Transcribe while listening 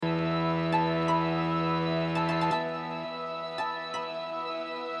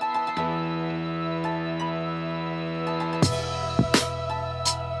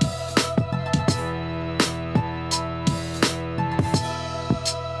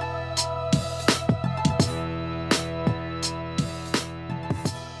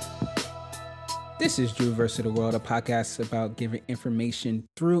This is Drew versus the World, a podcast about giving information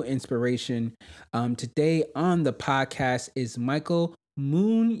through inspiration. Today on the podcast is Michael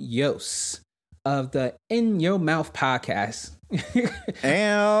Munoz of the In Your Mouth podcast.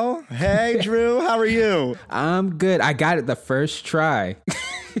 Al, hey Drew, how are you? I'm good. I got it the first try.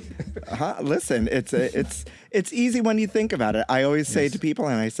 Listen, it's easy when you think about it. I always say to people,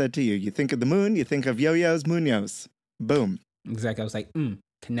 and I said to you, you think of the moon, you think of yo-yos, Munoz. Boom. Exactly. I was like,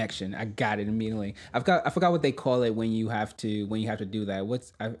 connection. I got it immediately. I forgot what they call it when you have to do that.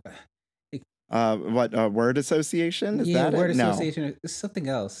 Word association? Is that word it? association. No. It's something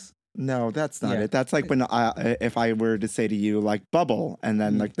else. No, that's not it. That's like when if I were to say to you like bubble, and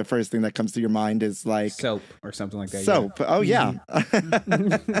then like the first thing that comes to your mind is like soap or something like that. Soap. Yeah. Oh yeah.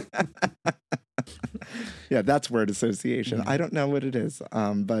 Yeah, that's word association. I don't know what it is.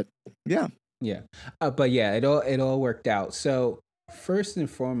 But yeah. Yeah. But yeah, it all worked out. So first and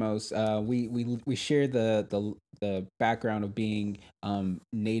foremost, we share the background of being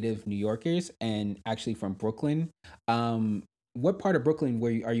native New Yorkers and actually from Brooklyn. What part of Brooklyn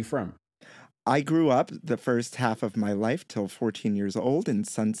are you from? I grew up the first half of my life till 14 years old in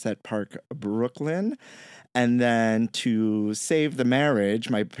Sunset Park, Brooklyn. And then to save the marriage,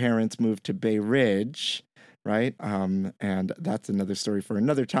 my parents moved to Bay Ridge, right? And that's another story for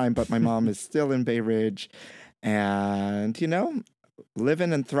another time. But my mom is still in Bay Ridge. And,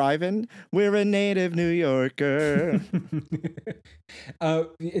 living and thriving. We're a native New Yorker.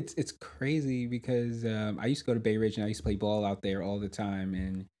 It's crazy because I used to go to Bay Ridge and I used to play ball out there all the time,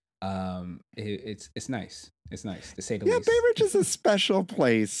 and it's nice. It's nice to say the least. Yeah, Bay Ridge is a special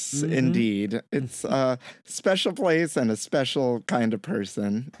place, indeed. It's a special place and a special kind of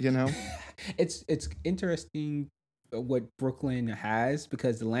person, It's interesting what Brooklyn has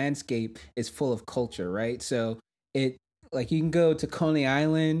because the landscape is full of culture, right? So like you can go to Coney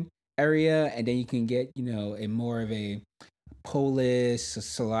Island area and then you can get, a more of a Polish,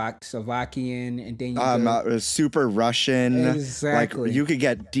 Slovakian, and then you super Russian. Exactly. Like you could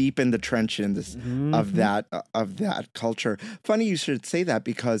get deep in the trenches of that culture. Funny you should say that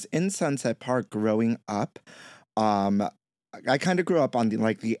because in Sunset Park growing up, I kind of grew up on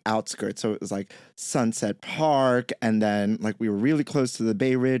the outskirts. So it was like Sunset Park, and then like we were really close to the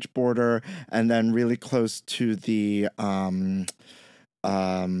Bay Ridge border, and then really close to the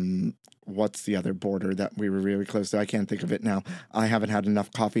what's the other border that we were really close to? I can't think of it now. I haven't had enough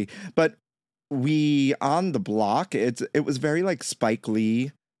coffee. But we on the block, it was very like Spike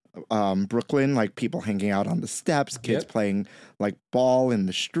Lee Brooklyn, like people hanging out on the steps, kids playing like ball in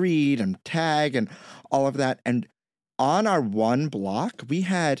the street and tag and all of that. And on our one block, we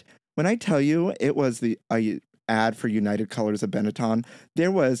had, when I tell you it was the ad for United Colors of Benetton,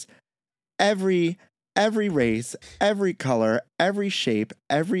 there was every race, every color, every shape,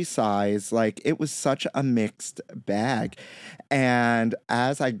 every size. Like it was such a mixed bag. And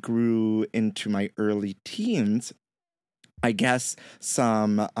as I grew into my early teens, I guess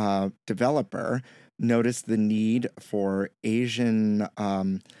some developer noticed the need for Asians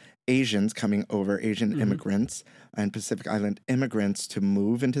coming over, Asian immigrants and Pacific Island immigrants to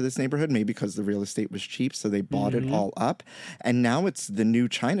move into this neighborhood, maybe because the real estate was cheap, so they bought it all up. And now it's the new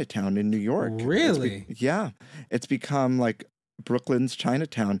Chinatown in New York. Really? It's become like Brooklyn's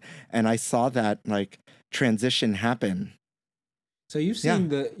Chinatown. And I saw that like transition happen. So you've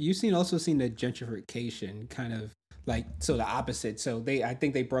also seen the gentrification kind of like, so the opposite. So I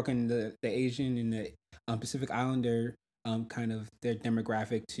think they broke in the Asian and the Pacific Islander kind of their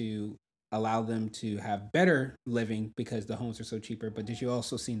demographic to allow them to have better living because the homes are so cheaper. But did you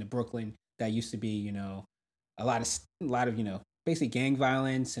also see in the Brooklyn that used to be, a lot of basically gang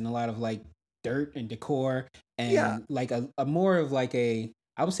violence and a lot of like dirt and decor and like a more of like I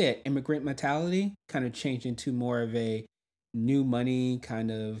would say an immigrant mentality kind of changed into more of a new money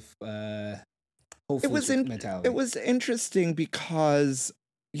kind of mentality. It was interesting because,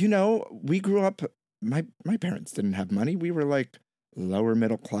 we grew up, my parents didn't have money. We were like lower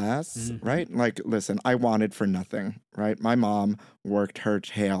middle class, right? Like, listen, I wanted for nothing, right? My mom worked her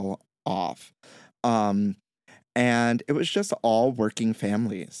tail off. And it was just all working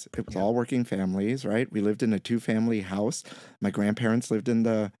families. It was all working families, right? We lived in a 2-family house. My grandparents lived in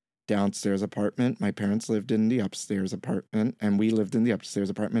the downstairs apartment. My parents lived in the upstairs apartment, and we lived in the upstairs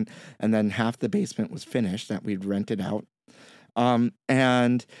apartment. And then half the basement was finished that we'd rented out.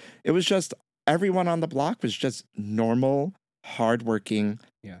 And it was just, everyone on the block was just normal, hardworking,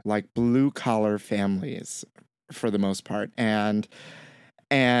 like blue collar families for the most part. And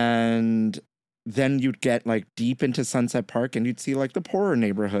then you'd get like deep into Sunset Park and you'd see like the poorer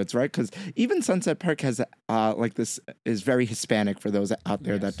neighborhoods, right? Because even Sunset Park has like this is very Hispanic for those out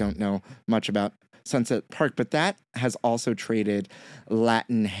there that don't know much about Sunset Park, but that has also traded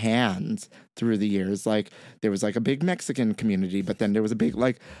Latin hands through the years. Like there was like a big Mexican community, but then there was a big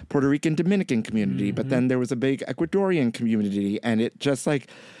like Puerto Rican Dominican community, but then there was a big Ecuadorian community, and it just like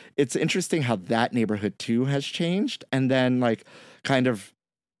it's interesting how that neighborhood too has changed. And then like kind of,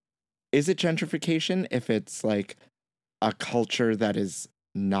 is it gentrification if it's like a culture that is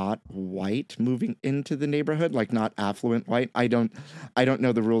not white moving into the neighborhood, like not affluent white? I don't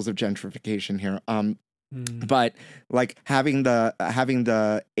know the rules of gentrification here. But like having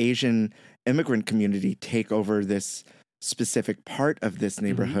the Asian immigrant community take over this specific part of this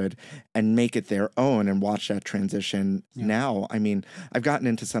neighborhood and make it their own and watch that transition now. I mean, I've gotten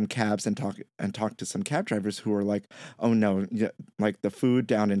into some cabs and talked to some cab drivers who are like, oh no, like the food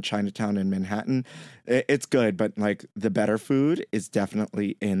down in Chinatown in Manhattan, it's good, but like the better food is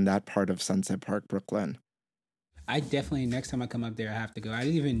definitely in that part of Sunset Park, Brooklyn. I definitely, next time I come up there, I have to go. I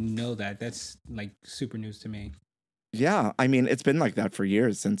didn't even know that. That's like super news to me. Yeah. I mean, it's been like that for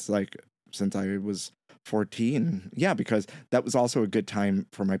years since I was 14. Yeah, because that was also a good time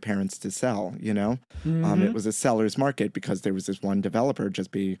for my parents to sell, you know? It was a seller's market because there was this one developer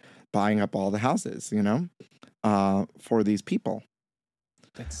just buying up all the houses, you know, for these people.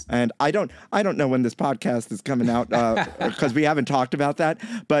 And I don't know when this podcast is coming out because we haven't talked about that.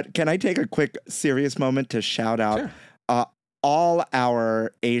 But can I take a quick serious moment to shout out all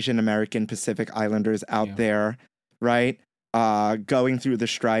our Asian American Pacific Islanders out there, right? Going through the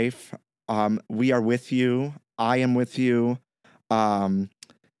strife. We are with you. I am with you.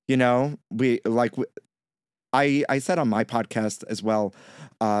 You know, I said on my podcast as well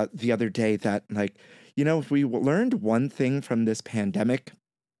the other day that, like, you know, if we learned one thing from this pandemic,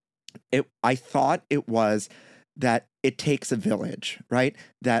 I thought it was that it takes a village, right?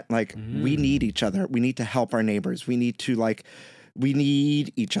 That like we need each other. We need to help our neighbors. We need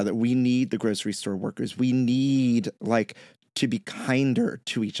each other. We need the grocery store workers. We need like to be kinder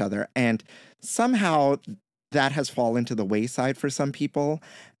to each other. And somehow that has fallen to the wayside for some people.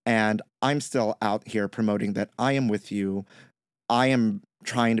 And I'm still out here promoting that I am with you. I am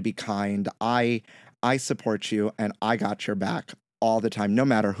trying to be kind. I support you and I got your back all the time, no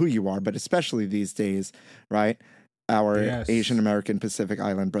matter who you are, but especially these days, right? Our Asian American Pacific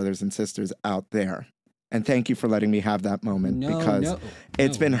Island brothers and sisters out there. And thank you for letting me have that moment because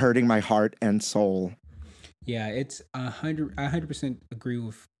it's been hurting my heart and soul. Yeah, it's 100% agree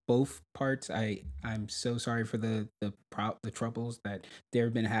with both parts. I'm so sorry for the troubles that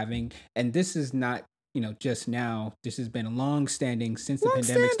they've been having, and this is not, you know, just now. This has been long-standing since the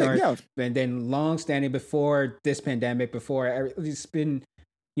pandemic started, and then long-standing before this pandemic. Before it's been,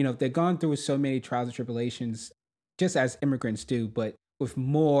 you know, they've gone through so many trials and tribulations, just as immigrants do, but with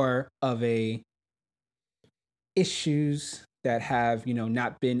more of a issues that have, you know,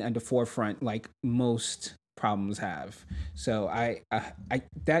 not been at the forefront like most problems have. So I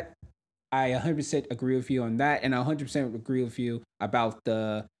 100% agree with you on that, and I 100% agree with you about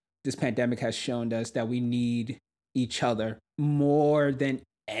this pandemic has shown us that we need each other more than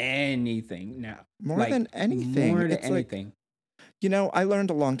anything now. More than anything. Like, you know, I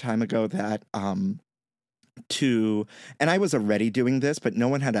learned a long time ago that and I was already doing this, but no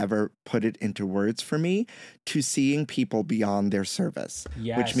one had ever put it into words for me, to seeing people beyond their service.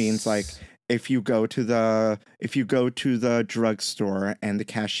 Yes. Which means like if you go to the drugstore and the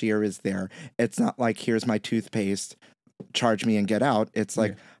cashier is there, it's not like, here's my toothpaste, charge me and get out. It's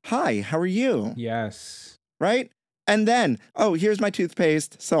like, hi, how are you? Yes. Right? And then, oh, here's my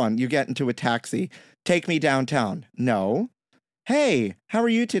toothpaste, so on. You get into a taxi. Take me downtown. No. Hey, how are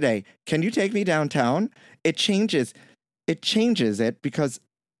you today? Can you take me downtown? It changes it because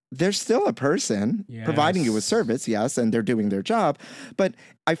there's still a person providing you with service, yes, and they're doing their job. But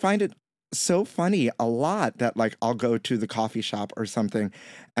I find it so funny a lot that like I'll go to the coffee shop or something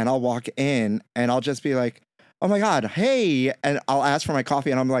and I'll walk in and I'll just be like, oh my God, hey. And I'll ask for my coffee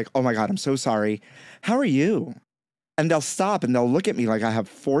and I'm like, oh my God, I'm so sorry. How are you? And they'll stop and they'll look at me like I have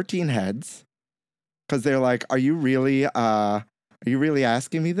 14 heads because they're like, are you really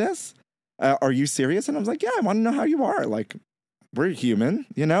asking me this? Are you serious? And I was like, yeah, I want to know how you are. Like, we're human,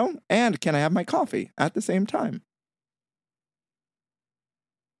 you know? And can I have my coffee at the same time?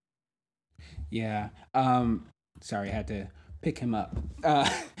 Yeah. Sorry, I had to pick him up.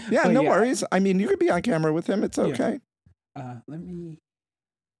 No worries. I mean, you could be on camera with him. It's okay. Let me.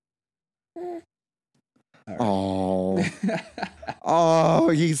 Right. Oh. Oh,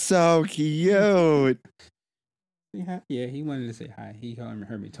 he's so cute. Yeah, he wanted to say hi. He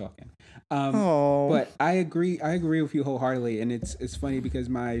heard me talking. But I agree with you wholeheartedly, and it's funny because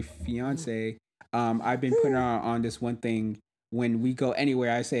my fiance, I've been putting her on this one thing. When we go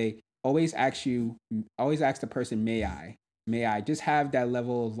anywhere, I say, always ask the person, may I just have that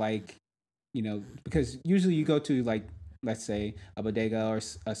level of like, because usually you go to like, let's say a bodega or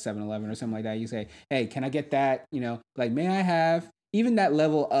a 7-Eleven or something like that. You say, hey, can I get that? Like, may I have, even that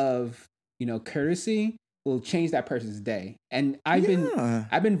level of, courtesy will change that person's day. And I've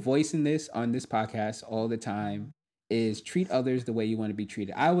been voicing this on this podcast all the time, is treat others the way you want to be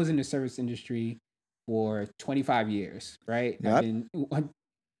treated. I was in the service industry for 25 years, right? Yep. I've been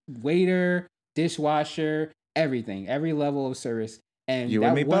waiter, dishwasher, everything, every level of service. And you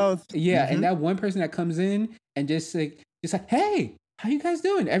and me both. Yeah, and that one person that comes in and just like, hey, how you guys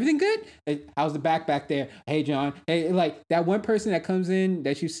doing? Everything good? Hey, how's the back there? Hey, John. Hey, like that one person that comes in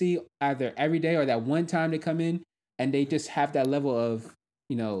that you see either every day or that one time they come in and they just have that level of,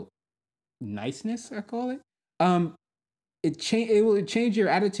 niceness, I call it. It will change your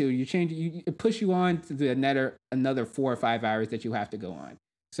attitude. It push you on to another 4 or 5 hours that you have to go on.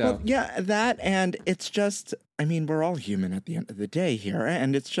 So well, yeah, that, and it's just, I mean, we're all human at the end of the day here,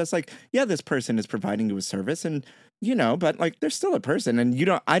 and it's just like, yeah, this person is providing you a service, and but like, they're still a person,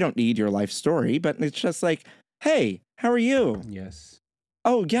 and I don't need your life story, but it's just like, hey, how are you? Yes.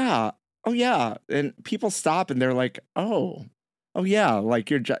 Oh yeah, and people stop and they're like, oh yeah, like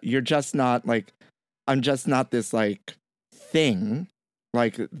you're just not like, I'm just not this like thing.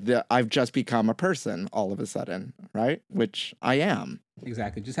 Like I've just become a person all of a sudden, right? Which I am.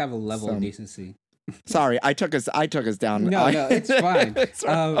 Exactly. Just have a level of decency. Sorry, I took us down. No, it's fine.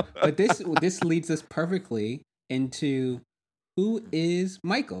 But this leads us perfectly into who is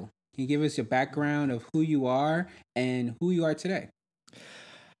Michael. Can you give us your background of who you are and who you are today?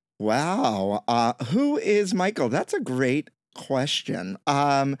 Wow. Who is Michael? That's a great question.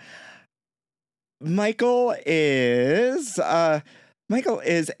 Michael is a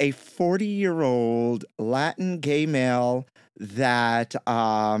 40-year-old Latin gay male that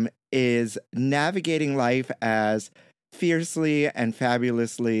is navigating life as fiercely and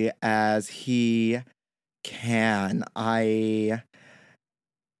fabulously as he can.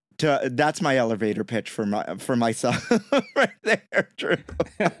 That's my elevator pitch for myself right there, Drew.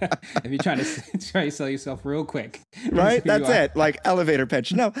 If you're trying to sell yourself real quick, right? That's it. Like elevator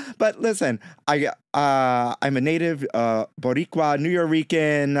pitch. No, but listen, I'm a native Boricua,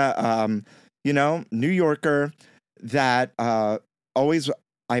 Nuyorican, New Yorker that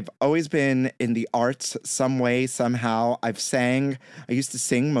I've always been in the arts some way, somehow. I used to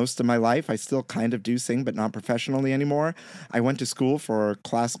sing most of my life. I still kind of do sing, but not professionally anymore. I went to school for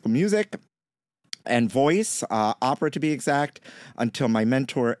classical music and voice, opera to be exact, until my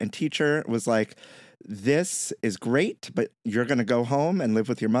mentor and teacher was like, this is great, but you're going to go home and live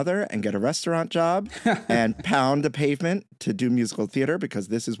with your mother and get a restaurant job and pound the pavement to do musical theater because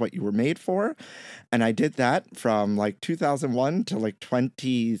this is what you were made for. And I did that from like 2001 to like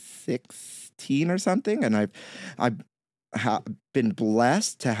 2016 or something. And I've been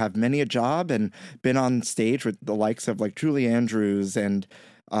blessed to have many a job and been on stage with the likes of like Julie Andrews and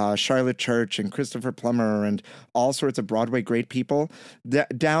Charlotte Church and Christopher Plummer and all sorts of Broadway great people,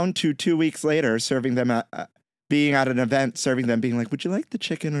 down to 2 weeks later, serving them being at an event, serving them, being like, would you like the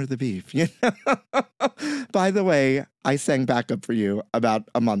chicken or the beef? By the way, I sang backup for you about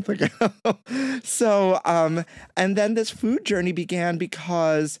a month ago. So, and then this food journey began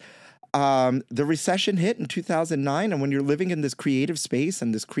because the recession hit in 2009. And when you're living in this creative space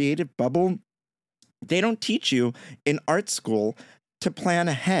and this creative bubble, they don't teach you in art school to plan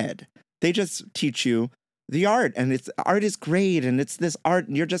ahead. They just teach you the art, and art is great, and it's this art,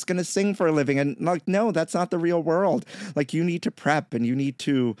 and you're just going to sing for a living. And like, no, that's not the real world. Like, you need to prep, and you need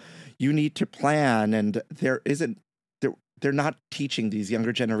to plan, and they're not teaching these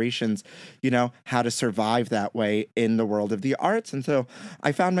younger generations, how to survive that way in the world of the arts. And so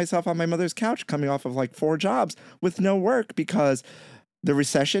I found myself on my mother's couch coming off of like 4 jobs with no work because the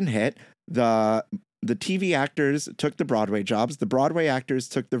recession hit. The TV actors took the Broadway jobs. The Broadway actors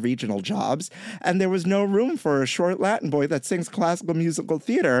took the regional jobs. And there was no room for a short Latin boy that sings classical musical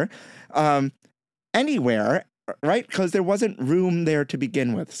theater anywhere, right? Because there wasn't room there to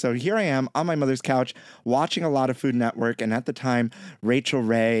begin with. So here I am on my mother's couch watching a lot of Food Network. And at the time, Rachel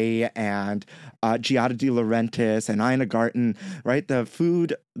Ray and Giada De Laurentiis and Ina Garten, right? The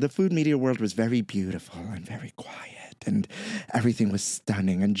food media world was very beautiful and very quiet. And everything was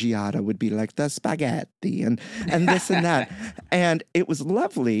stunning. And Giada would be like, the spaghetti and this and that. And it was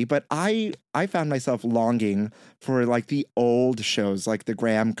lovely. But I found myself longing for like the old shows, like the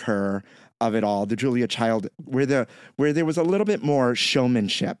Graham Kerr of it all, the Julia Child, where there was a little bit more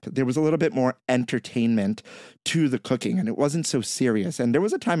showmanship. There was a little bit more entertainment to the cooking. And it wasn't so serious. And there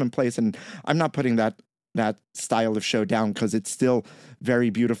was a time and place, and I'm not putting that that style of show down because it's still very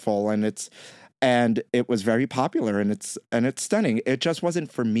beautiful and it was very popular and it's stunning. It just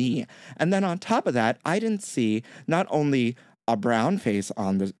wasn't for me. And then on top of that, I didn't see not only a brown face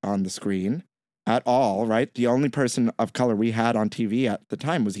on the screen at all, right? The only person of color we had on TV at the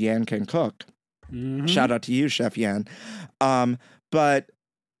time was Yan Can Cook. Mm-hmm. Shout out to you, Chef Yan. But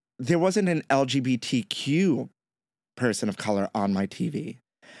there wasn't an LGBTQ person of color on my TV.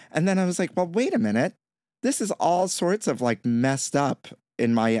 And then I was like, well, wait a minute. This is all sorts of like messed up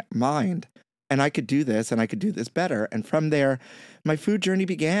in my mind. And I could do this and I could do this better. And from there, my food journey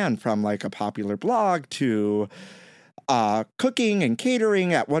began from like a popular blog to cooking and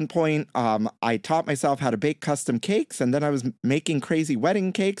catering. At one point, I taught myself how to bake custom cakes. And then I was making crazy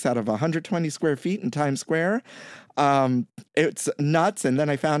wedding cakes out of 120 square feet in Times Square. It's nuts. And then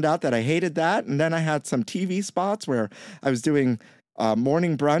I found out that I hated that. And then I had some TV spots where I was doing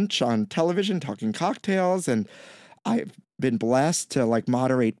morning brunch on television, talking cocktails. And I've been blessed to like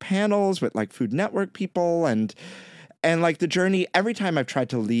moderate panels with like Food Network people and like the journey. Every time I've tried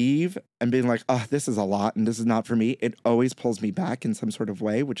to leave and being like, oh, this is a lot and this is not for me, it always pulls me back in some sort of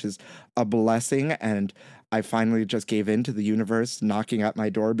way, which is a blessing. And I finally just gave in to the universe knocking at my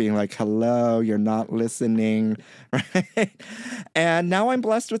door, being like, hello, you're not listening. Right. And now I'm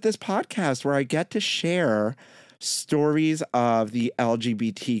blessed with this podcast where I get to share stories of the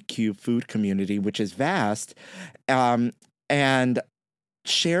LGBTQ food community, which is vast, and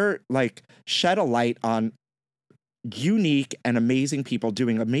shed a light on unique and amazing people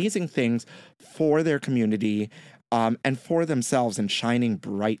doing amazing things for their community and for themselves and shining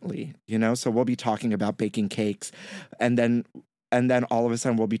brightly, So we'll be talking about baking cakes and then all of a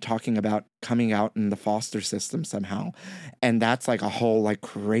sudden we'll be talking about coming out in the foster system somehow. And that's like a whole like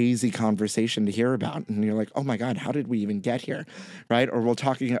crazy conversation to hear about. And you're like, oh my God, how did we even get here? Right. Or we're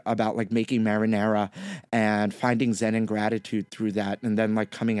talking about like making marinara and finding Zen and gratitude through that. And then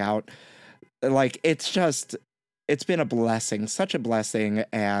like coming out, like, it's been a blessing, such a blessing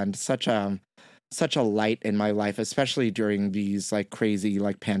and such a light in my life, especially during these like crazy,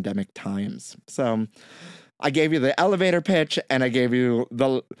 like pandemic times. So I gave you the elevator pitch and I gave you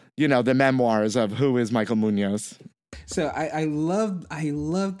the memoirs of who is Michael Munoz. So I love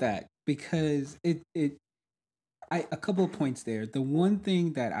that because a couple of points there. The one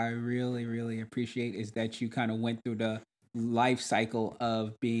thing that I really, really appreciate is that you kind of went through the life cycle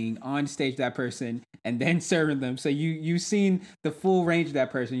of being on stage with that person and then serving them. So you've seen the full range of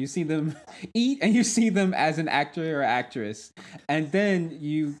that person. You see them eat and you see them as an actor or actress. And then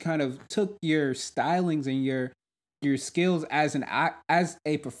you kind of took your stylings and your skills as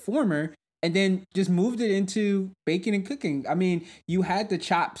a performer and then just moved it into baking and cooking. I mean, you had the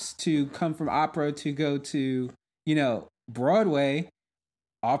chops to come from opera to go to, Broadway,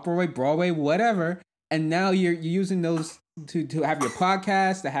 off-Broadway, Broadway, whatever. And now you're using those to have your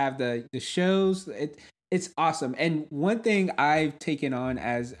podcast, to have the shows. It's awesome. And one thing I've taken on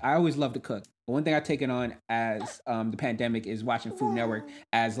as I always love to cook. One thing I've taken on as the pandemic is watching Food Network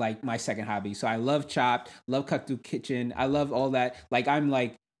as like my second hobby. So I love Chopped, love Cut Through Kitchen. I love all that. Like I'm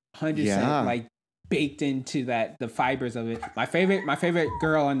like 100% like baked into the fibers of it. My favorite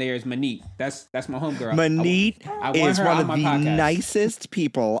girl on there is Manit. That's my homegirl. Manit is one of the nicest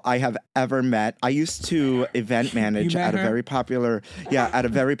people I have ever met. I used to event manage at a very popular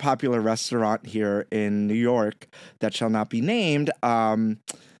restaurant here in New York that shall not be named.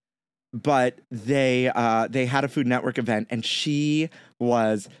 But they had a Food Network event and she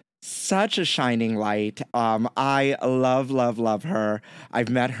was such a shining light. I love her. I've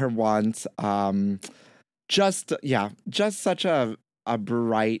met her once. Just such a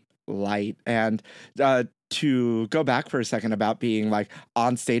bright light. And to go back for a second about being like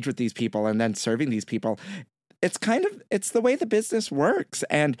on stage with these people and then serving these people, it's the way the business works,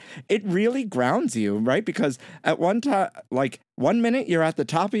 and it really grounds you, right? Because at one time, like 1 minute you're at the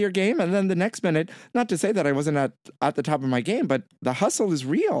top of your game, and then the next minute, not to say that I wasn't at the top of my game, but the hustle is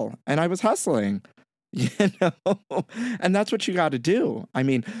real, and I was hustling, and that's what you got to do. I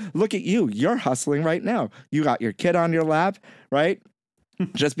mean, look at you're hustling right now. You got your kid on your lap, right?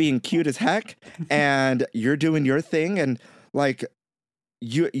 Just being cute as heck, and you're doing your thing, and like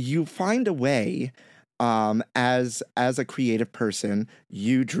you find a way. As a creative person,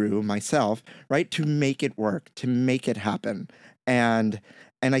 you, Drew, myself, right, to make it work, to make it happen. And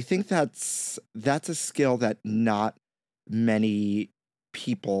I think that's a skill that not many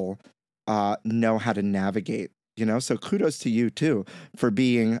people know how to navigate, So kudos to you too for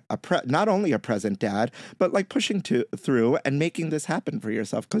being not only a present dad, but like pushing through and making this happen for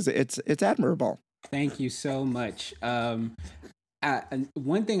yourself, because it's admirable. Thank you so much. And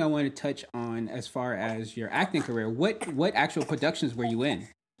one thing I want to touch on as far as your acting career, what actual productions were you in?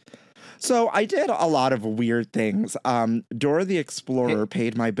 So I did a lot of weird things. Dora the Explorer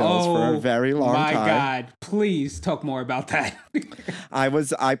paid my bills for a Oh very long my time. God! Please talk more about that.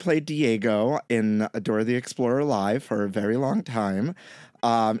 I played Diego in Dora the Explorer Live for a very long time.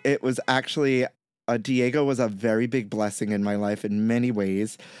 It was actually Diego was a very big blessing in my life in many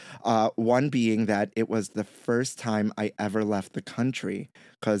ways. One being that it was the first time I ever left the country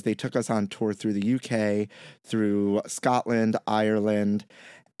because they took us on tour through the UK, through Scotland, Ireland,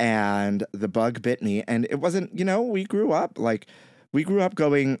 and the bug bit me. And it wasn't, we grew up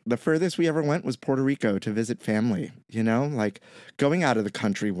going, the furthest we ever went was Puerto Rico to visit family, like going out of the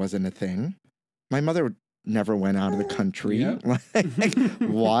country wasn't a thing. My mother never went out of the country. Yep. Like,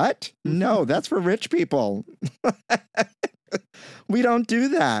 what? No, that's for rich people. We don't do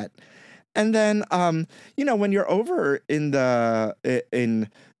that. And then, when you're over in the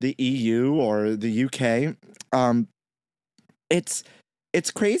EU or the UK, it's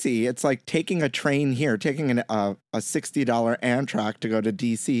crazy. It's like taking a train here, taking a $60 Amtrak to go to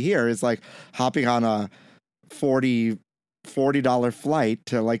DC here is like hopping on a $40 flight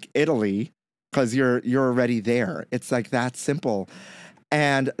to like Italy because you're already there. It's like that simple.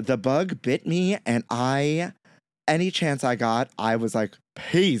 And the bug bit me, and any chance I got, I was like,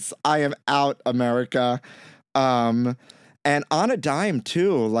 peace, I am out, America. And on a dime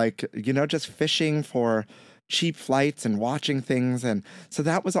too, like, just fishing for cheap flights and watching things. And so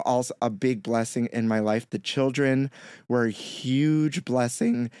that was also a big blessing in my life. The children were a huge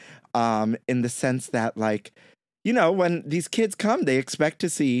blessing, in the sense that, like, when these kids come, they expect to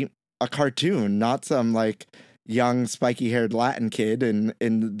see a cartoon, not some like young spiky haired Latin kid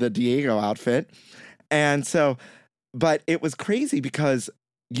in the Diego outfit. And so, but it was crazy because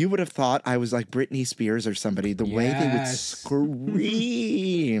you would have thought I was like Britney Spears or somebody, the way they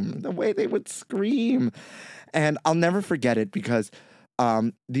would scream. And I'll never forget it because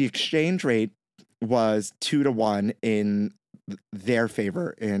the exchange rate was 2-1 in their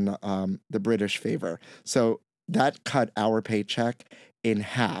favor, in the British favor. So that cut our paycheck in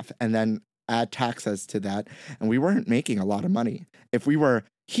half, and then add taxes to that. And we weren't making a lot of money. If we were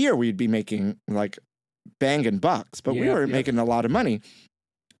here, we'd be making like banging bucks, but we weren't making a lot of money.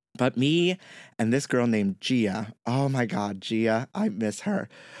 But me and this girl named Gia, oh my God, Gia, I miss her.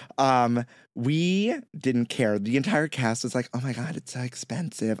 We didn't care. The entire cast was like, oh my God, it's so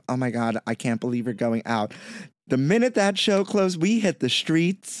expensive. Oh my God, I can't believe we're going out. The minute that show closed, we hit the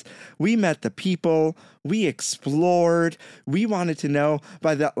streets. We met the people. We explored. We wanted to know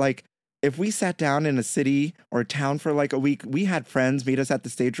by the, like, if we sat down in a city or a town for like a week, we had friends meet us at the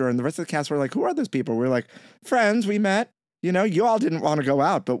stage door, and the rest of the cast were like, who are those people? We're like, friends we met. You all didn't want to go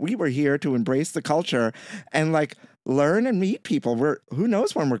out, but we were here to embrace the culture and like learn and meet people. Who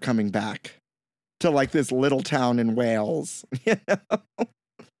knows when we're coming back to like this little town in Wales.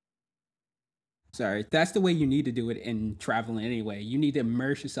 Sorry, that's the way you need to do it in traveling anyway. You need to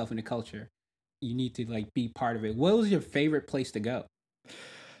immerse yourself in the culture. You need to like be part of it. What was your favorite place to go?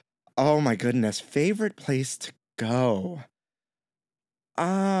 Oh my goodness, favorite place to go.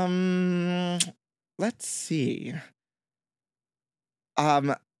 Let's see.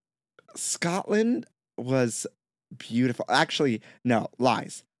 Scotland was beautiful. Actually, no,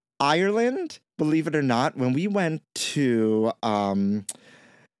 lies. Ireland, believe it or not, when we went to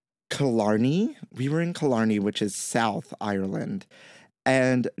Killarney, we were in Killarney, which is South Ireland.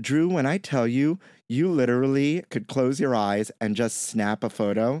 And Drew, when I tell you, you literally could close your eyes and just snap a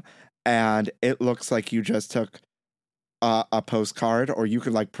photo, and it looks like you just took a postcard, or you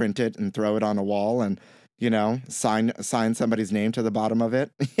could like print it and throw it on a wall and sign somebody's name to the bottom of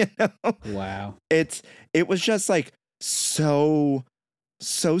it. Wow. It was just like so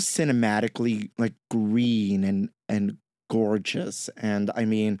cinematically like green and gorgeous. And I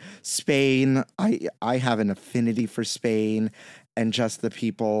mean, Spain, I have an affinity for Spain and just the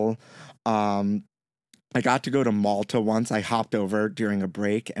people. I got to go to Malta once. I hopped over during a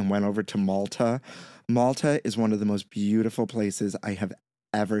break and went over to Malta. Malta is one of the most beautiful places I have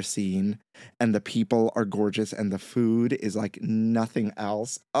ever seen, and the people are gorgeous, and the food is like nothing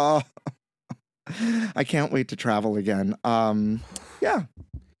else. Oh, I can't wait to travel again. Yeah.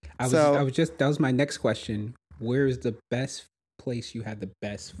 That was my next question. Where is the best place you had the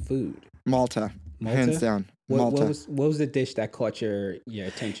best food? Malta? Hands down. Malta. What was the dish that caught your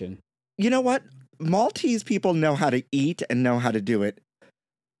attention? You know what? Maltese people know how to eat and know how to do it.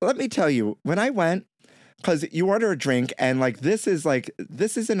 Let me tell you, when I went, because you order a drink and this is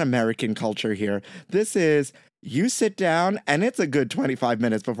an American culture here. This is, you sit down and it's a good 25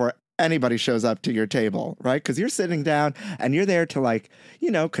 minutes before anybody shows up to your table, right? Because you're sitting down and you're there to like,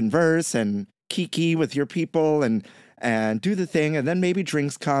 converse and kiki with your people and do the thing. And then maybe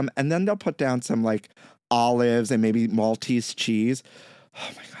drinks come and then they'll put down some like olives and maybe Maltese cheese. Oh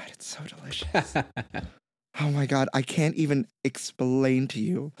my God, it's so delicious. Oh my God, I can't even explain to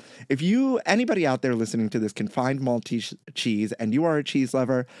you. If anybody out there listening to this can find Maltese cheese and you are a cheese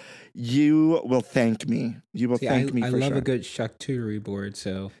lover, you will thank me. You will thank me for sure. I love a good charcuterie board,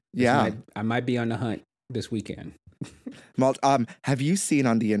 so I might be on the hunt this weekend. Have you seen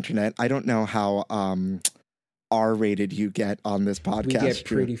on the internet, I don't know how R-rated you get on this podcast. We get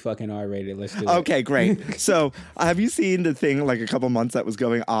pretty fucking R-rated. Let's do it. Okay, great. So, have you seen the thing like a couple months that was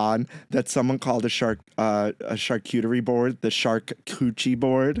going on that someone called a charcuterie board, the shark coochie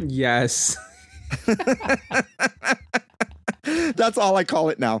board? Yes. That's all I call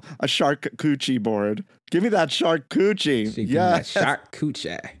it now, a shark coochie board. Give me that shark coochie. Yeah, shark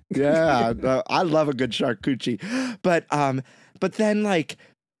coochie. Yeah, I love a good shark coochie. But then like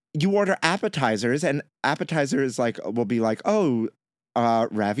you order appetizers and appetizers like will be like, oh,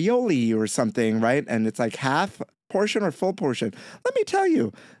 ravioli or something, right? And it's like half portion or full portion. Let me tell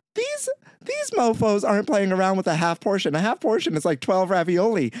you, these mofos aren't playing around with a half portion. A half portion is like 12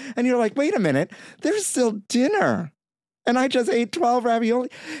 ravioli. And you're like, wait a minute, there's still dinner. And I just ate 12 ravioli.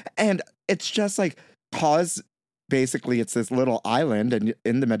 And it's just like, cause basically it's this little island and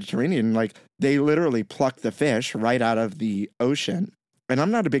in the Mediterranean, like they literally pluck the fish right out of the ocean. And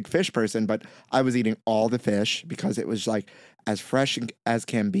I'm not a big fish person, but I was eating all the fish because it was like as fresh as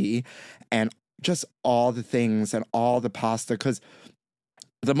can be. And just all the things and all the pasta. Because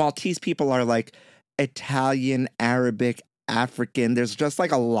the Maltese people are like Italian, Arabic, African. There's just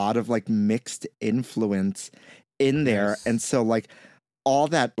like a lot of like mixed influence in there. Yes. And so like all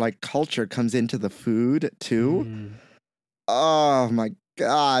that like culture comes into the food too. Oh my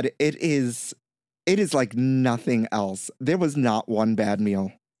God. It is like nothing else. There was not one bad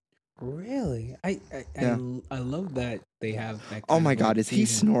meal. Really? I love that they have that. Oh my God, is he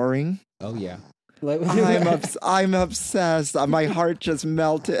snoring? Oh yeah. I'm obsessed. My heart just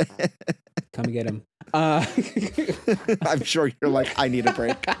melted. Come and get him. I'm sure you're like, I need a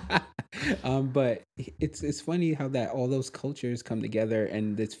break. But it's funny how that all those cultures come together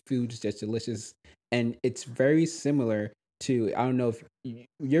and this food's just delicious, and it's very similar to, I don't know if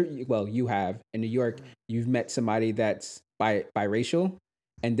you have in New York, you've met somebody that's biracial,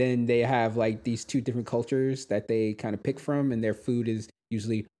 and then they have like these two different cultures that they kind of pick from, and their food is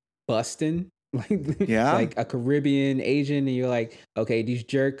usually bustin'. Like a Caribbean, Asian, and you're like, okay, these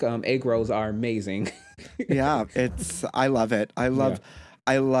jerk egg rolls are amazing. Yeah, I love it. I love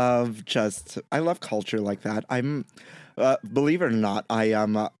culture like that. I'm believe it or not,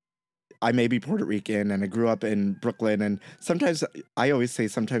 I may be Puerto Rican and I grew up in Brooklyn, and sometimes I always say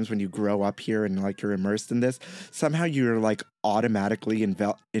sometimes when you grow up here and like you're immersed in this, somehow you're like automatically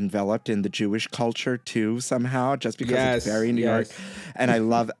enveloped in the Jewish culture too somehow, just because it's very New York. And I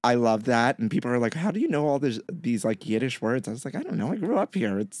love that. And people are like, how do you know all these like Yiddish words? I was like, I don't know. I grew up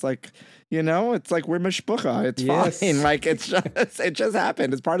here. It's like, it's like we're mishpucha. It's fine. Like it just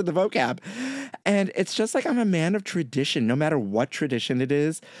happened. It's part of the vocab. And it's just like I'm a man of tradition, no matter what tradition it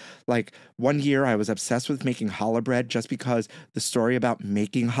is. Like one year I was obsessed with making challah bread just because the story about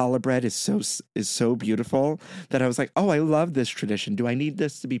making challah bread is so beautiful that I was like, oh, I love this tradition. Do I need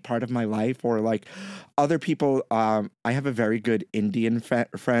this to be part of my life? Or like other people, I have a very good Indian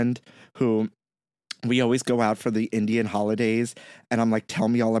friend who we always go out for the Indian holidays, and I'm like, tell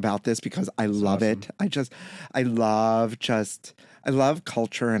me all about this because I love it. I love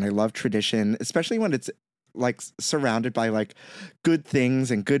culture and I love tradition, especially when it's like surrounded by like good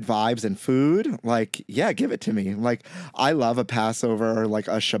things and good vibes and food. Like, yeah, give it to me. Like, I love a Passover or like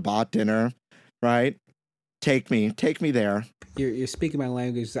a Shabbat dinner, right? Take me there. You're speaking my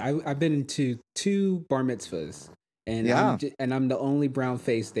language. I've been to 2 bar mitzvahs, and I'm the only brown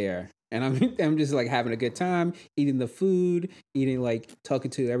face there. And I'm just like having a good time, eating the food, talking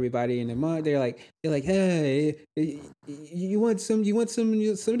to everybody in the mud. They're like, hey, you want some of this?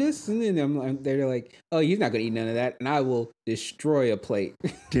 And then they're like, oh, you're not gonna eat none of that, and I will destroy a plate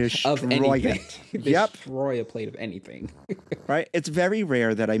of anything. Destroy a plate of anything. Right? It's very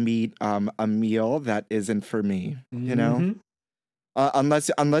rare that I meet a meal that isn't for me. You know,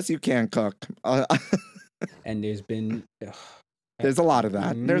 unless you can cook. And there's been. There's a lot of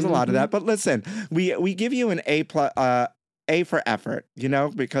that. There's a lot of that. But listen, we give you an A for effort,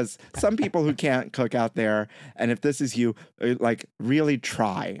 because some people who can't cook out there, and if this is you, like really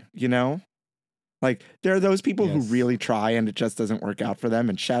try, like there are those people who really try and it just doesn't work out for them.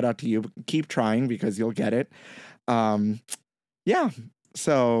 And shout out to you. Keep trying because you'll get it. Yeah.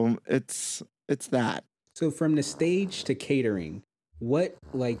 So it's that. So from the stage to catering, what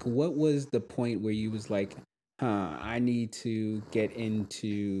was the point where you was like, I need to get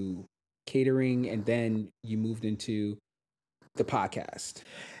into catering, and then you moved into the podcast?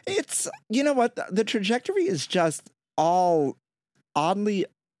 It's, you know what, the trajectory is just all, oddly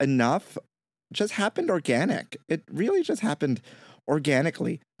enough, just happened organic. It really just happened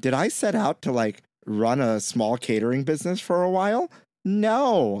organically. Did I set out to like run a small catering business for a while?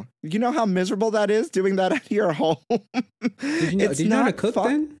 No. You know how miserable that is, doing that at your home? Did you know how to cook fun.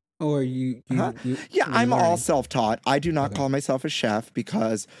 then? Or you Yeah, I'm learned? all self-taught. I do not Okay. call myself a chef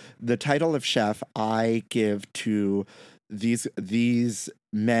because the title of chef I give to these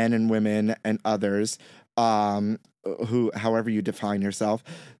men and women and others, who, however you define yourself,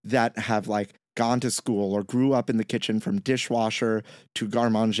 that have like gone to school or grew up in the kitchen, from dishwasher to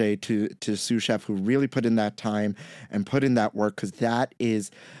garde manger to sous chef, who really put in that time and put in that work, because that is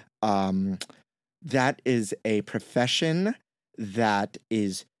a profession that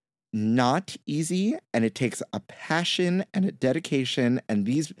is not easy, and it takes a passion and a dedication, and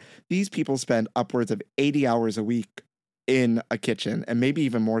these people spend upwards of 80 hours a week in a kitchen, and maybe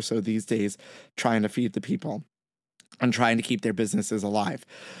even more so these days, trying to feed the people and trying to keep their businesses alive.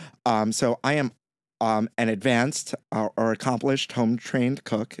 So I am an advanced or accomplished home trained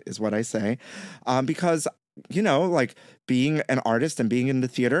cook, is what I say, because, you know, like, being an artist and being in the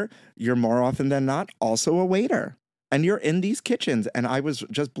theater, you're more often than not also a waiter. And you're in these kitchens. And I was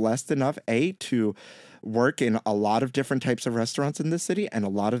just blessed enough, to work in a lot of different types of restaurants in the city, and a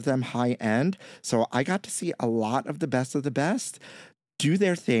lot of them high end. So I got to see a lot of the best do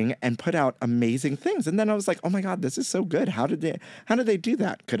their thing and put out amazing things. And then I was like, oh my God, this is so good. How did they do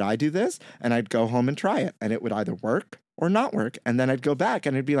that? Could I do this? And I'd go home and try it, and it would either work or not work. And then I'd go back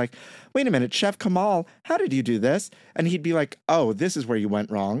and I'd be like, wait a minute, Chef Kamal, how did you do this? And he'd be like, oh, this is where you went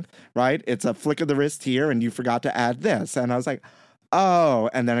wrong, right? It's a flick of the wrist here and you forgot to add this. And I was like,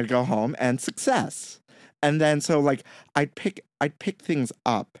 oh, and then I'd go home and success. And then so like I'd pick things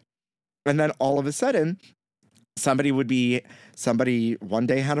up. And then all of a sudden, somebody one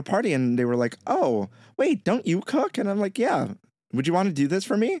day had a party and they were like, oh, wait, don't you cook? And I'm like, yeah. Would you want to do this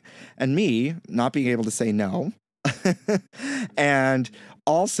for me? And me not being able to say no, and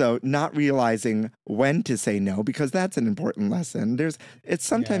also not realizing when to say no, because that's an important lesson.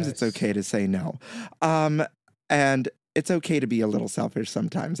 Sometimes it's Yes. okay to say no. And it's okay to be a little selfish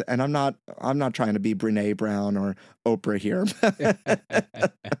sometimes. And I'm not trying to be Brene Brown or Oprah here.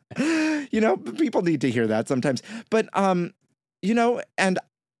 You know, people need to hear that sometimes. But you know, and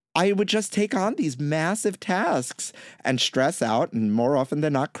I would just take on these massive tasks and stress out, and more often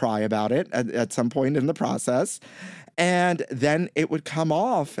than not cry about it at some point in the process. And then it would come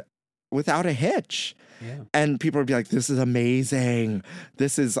off without a hitch. Yeah. And people would be like, this is amazing.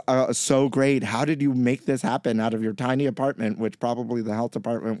 This is so great. How did you make this happen out of your tiny apartment, which probably the health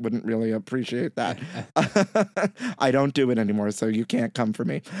department wouldn't really appreciate that. I don't do it anymore, so you can't come for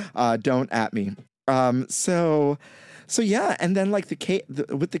me. Don't at me. So yeah, and then like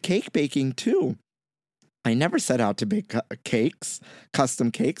with the cake baking too. I never set out to bake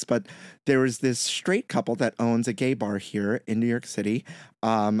custom cakes, but there was this straight couple that owns a gay bar here in New York City,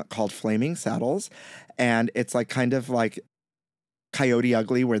 called Flaming Saddles. And it's like kind of like Coyote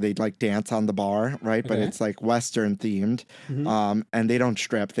Ugly, where they like dance on the bar, right? But Okay. it's like Western themed. Mhm. And they don't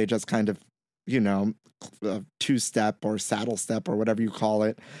strip. They just kind of, you know, two-step or saddle step or whatever you call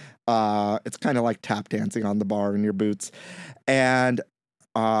it. It's kind of like tap dancing on the bar in your boots. And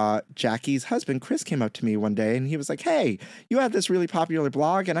Jackie's husband, Chris, came up to me one day and he was like, hey, you have this really popular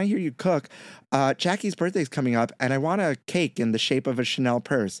blog and I hear you cook. Jackie's birthday's coming up and I want a cake in the shape of a Chanel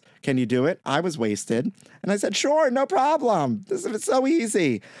purse. Can you do it? I was wasted. And I said, sure, no problem. This is so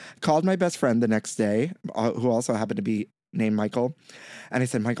easy. Called my best friend the next day, who also happened to be named Michael. And I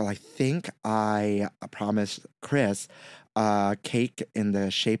said, Michael, I think I promised Chris cake in the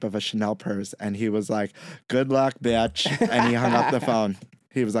shape of a Chanel purse. And he was like, good luck, bitch. And he hung up the phone.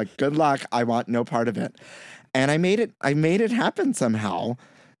 He was like, good luck. I want no part of it. And I made it happen somehow,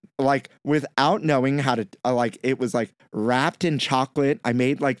 like without knowing how to, like, it was like wrapped in chocolate. I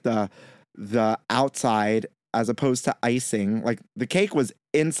made like the outside as opposed to icing. Like the cake was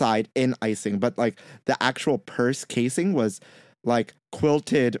inside in icing, but like the actual purse casing was like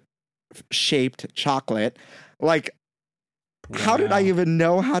quilted shaped chocolate. Like, how did I Wow. even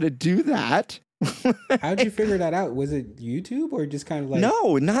know how to do that? How'd you figure that out? Was it YouTube or just kind of like?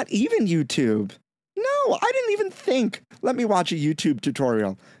 No, not even YouTube. No, I didn't even think, let me watch a YouTube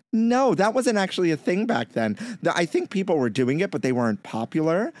tutorial. No, that wasn't actually a thing back then. I think people were doing it, but they weren't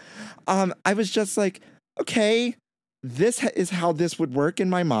popular. I was just like, okay, this is how this would work in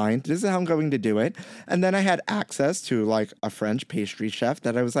my mind. This is how I'm going to do it. And then I had access to like a French pastry chef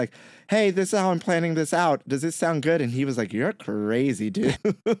that I was like, hey, this is how I'm planning this out. Does this sound good? And he was like, you're crazy, dude.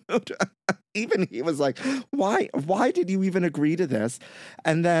 Even he was like, why did you even agree to this?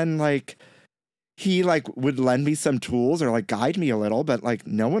 And then like, he like would lend me some tools or like guide me a little, but like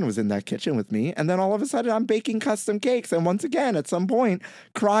no one was in that kitchen with me. And then all of a sudden I'm baking custom cakes. And once again, at some point,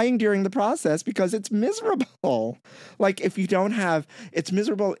 crying during the process because it's miserable. Like it's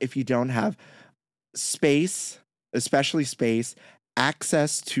miserable if you don't have space, especially space,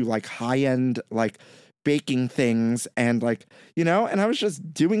 access to like high end, like baking things and like, and I was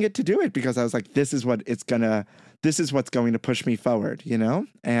just doing it to do it because I was like, this is what's going to push me forward,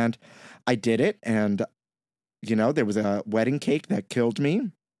 and I did it. And, there was a wedding cake that killed me.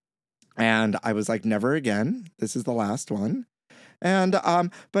 And I was like, never again. This is the last one. And,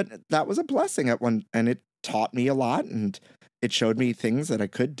 but that was a blessing and it taught me a lot and it showed me things that I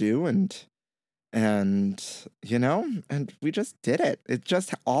could do. And and we just did it. It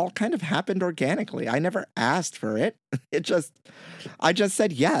just all kind of happened organically. I never asked for it. I just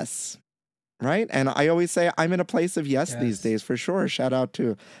said yes. Right. And I always say I'm in a place of yes these days, for sure. Shout out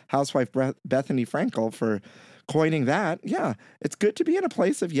to housewife Bethany Frankel for coining that. Yeah, it's good to be in a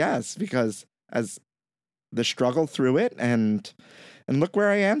place of yes, because as the struggle through it and look where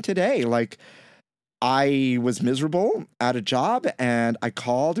I am today. Like I was miserable at a job and I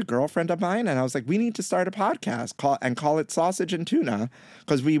called a girlfriend of mine and I was like, we need to start a podcast call it Sausage and Tuna,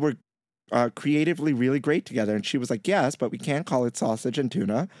 because we were creatively really great together. And she was like, yes, but we can't call it Sausage and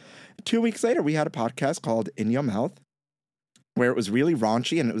Tuna. 2 weeks later, we had a podcast called In Your Mouth, where it was really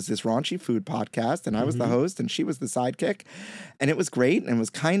raunchy, and it was this raunchy food podcast, and I was the host, and she was the sidekick, and it was great, and it was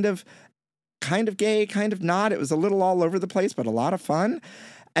kind of gay, kind of not. It was a little all over the place, but a lot of fun.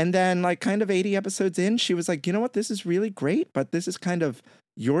 And then, like, kind of 80 episodes in, she was like, you know what? This is really great, but this is kind of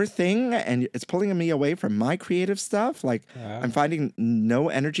your thing, and it's pulling me away from my creative stuff. Like, I'm finding no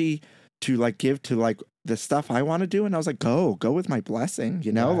energy to like give to like the stuff I want to do. And I was like, go with my blessing,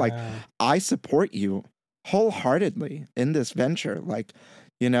 like I support you wholeheartedly in this venture. Like,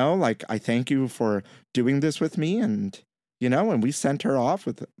 like I thank you for doing this with me. And, and we sent her off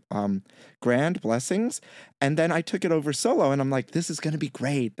with grand blessings. And then I took it over solo and I'm like, this is going to be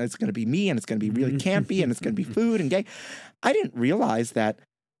great. It's going to be me and it's going to be really campy and it's going to be food and gay. I didn't realize that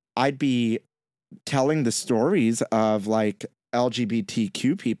I'd be telling the stories of like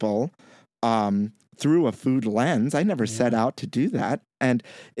LGBTQ people through a food lens. I never set out to do that. And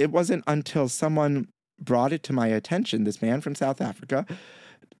it wasn't until someone brought it to my attention, this man from South Africa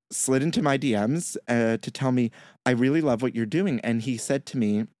slid into my DMs to tell me, I really love what you're doing. And he said to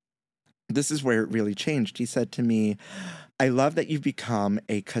me, this is where it really changed. He said to me, I love that you've become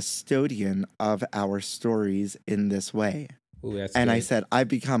a custodian of our stories in this way. Ooh, and good. I said, I've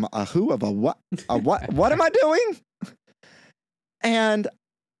become a who of a what? A what? What am I doing? And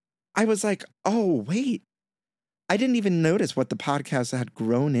I was like, oh, wait, I didn't even notice what the podcast had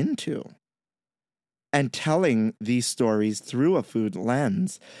grown into. And telling these stories through a food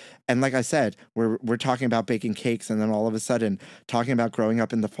lens. And like I said, we're talking about baking cakes and then all of a sudden talking about growing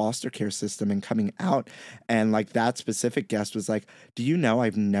up in the foster care system and coming out. And like that specific guest was like, do you know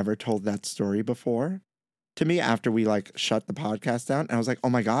I've never told that story before? To me, after we like shut the podcast down. And I was like, oh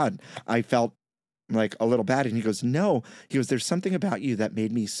my God, I felt like a little bad. And he goes, no. He goes, there's something about you that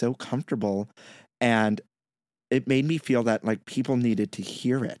made me so comfortable. And it made me feel that like people needed to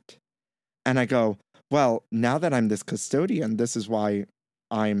hear it. And I go, well, now that I'm this custodian, this is why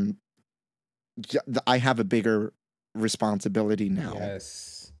I have a bigger responsibility now.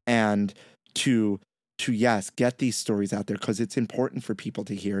 Yes. And to yes, get these stories out there because it's important for people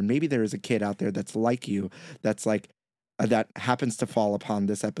to hear. And maybe there is a kid out there that's like you, that's like, that happens to fall upon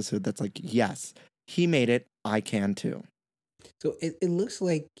this episode that's like, yes, he made it, I can too. So it looks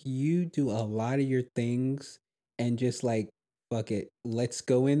like you do a lot of your things and just like, fuck it, let's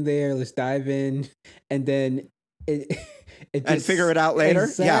go in there, let's dive in, and then it just, and figure it out later.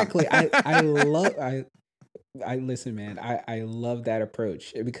 Exactly. Yeah. I listen, man. I love that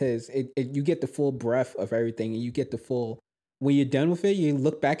approach because it you get the full breadth of everything, and you get the full. When you're done with it, you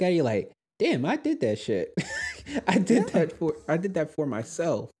look back at it, you're like, damn, I did that shit. I did that for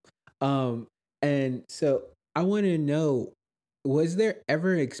myself. And so I want to know, was there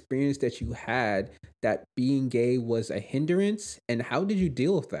ever an experience that you had that being gay was a hindrance, and how did you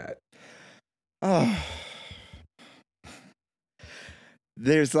deal with that? Oh,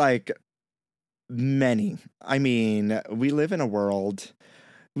 there's like many. I mean, we live in a world,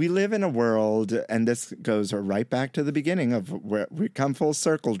 and this goes right back to the beginning of where we come full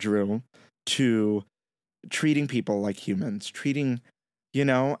circle, Drew, to treating people like humans,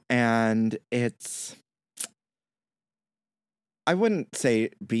 and I wouldn't say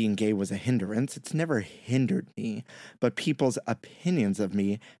being gay was a hindrance. It's never hindered me, but people's opinions of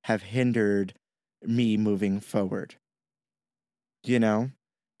me have hindered me moving forward.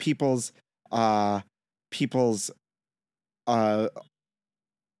 People's people's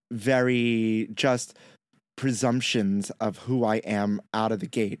very just presumptions of who I am out of the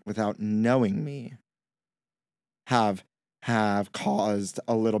gate without knowing me have caused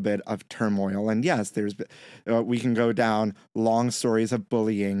a little bit of turmoil. And yes, we can go down long stories of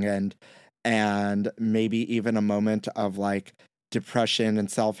bullying and maybe even a moment of like depression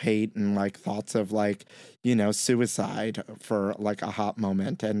and self-hate and like thoughts of like, suicide for like a hot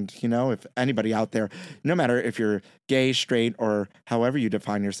moment. And, if anybody out there, no matter if you're gay, straight, or however you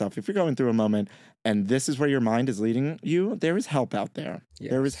define yourself, if you're going through a moment and this is where your mind is leading you, there is help out there.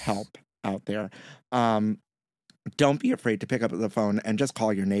 Yes. There is help out there. Don't be afraid to pick up the phone and just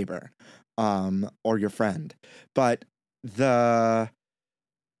call your neighbor, or your friend. But the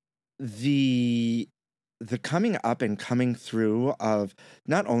coming up and coming through of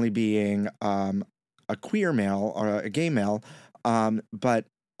not only being a queer male or a gay male, but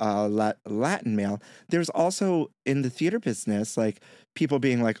Latin male, there's also in the theater business, like people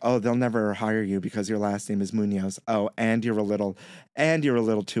being like, oh, they'll never hire you because your last name is Munoz. Oh, and you're a little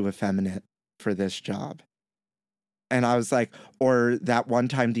too effeminate for this job. And I was like, or that one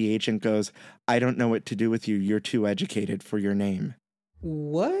time the agent goes, I don't know what to do with you. You're too educated for your name.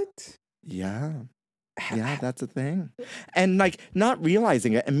 What? Yeah. Yeah, that's a thing. And like not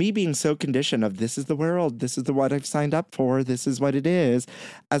realizing it and me being so conditioned of this is the world. This is what I've signed up for. This is what it is.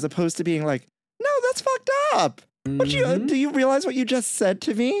 As opposed to being like, no, that's fucked up. Mm-hmm. Do you realize what you just said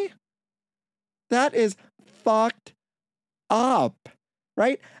to me? That is fucked up.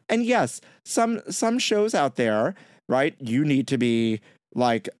 Right. And yes, some shows out there, right? You need to be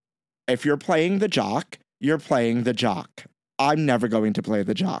like, if you're playing the jock, you're playing the jock. I'm never going to play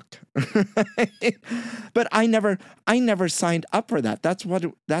the jock. But I never signed up for that.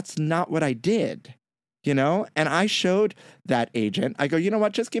 That's not what I did. And I showed that agent, I go, you know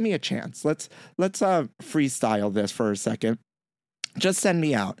what? Just give me a chance. Let's freestyle this for a second. Just send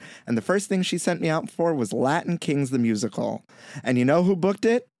me out. And the first thing she sent me out for was Latin Kings the musical. And you know who booked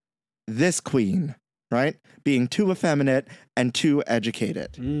it? This queen, right? Being too effeminate and too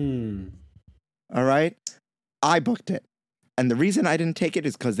educated. All right? I booked it. And the reason I didn't take it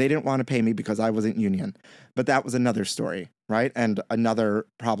is because they didn't want to pay me because I wasn't union. But that was another story, right? And another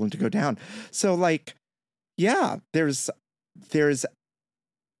problem to go down. So like, yeah, there's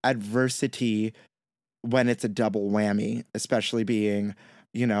adversity when it's a double whammy, especially being,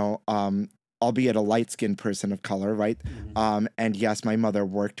 albeit a light-skinned person of color, right? Mm-hmm. And yes, my mother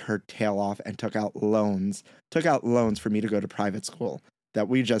worked her tail off and took out loans for me to go to private school that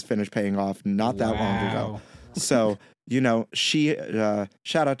we just finished paying off not that long ago. So, she,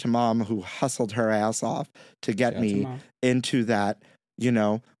 shout out to mom who hustled her ass off to get me into that,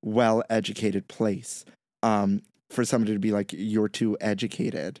 well-educated place. For somebody to be like, you're too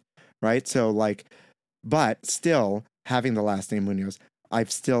educated, right? So like, but still having the last name Munoz, I've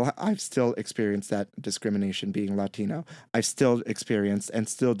still experienced that discrimination being Latino. I've still experienced and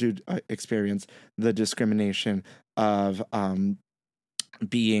still do experience the discrimination of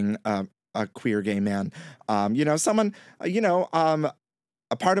being a queer gay man. A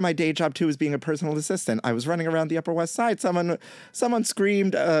part of my day job too is being a personal assistant. I was running around the Upper West Side. Someone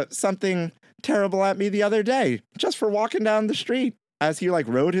screamed something terrible at me the other day just for walking down the street as he like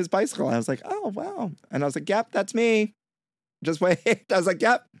rode his bicycle. I was like, oh wow. And I was like, yep, that's me. Just wait. I was like,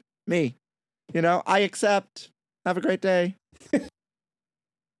 yep, me. I accept. Have a great day.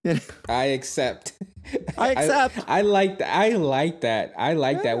 I accept. I accept. I like that. I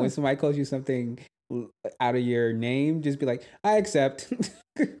like that when somebody calls you something out of your name, just be like, I accept.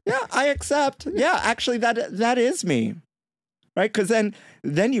 Yeah, I accept. Yeah, actually, that is me, right? Because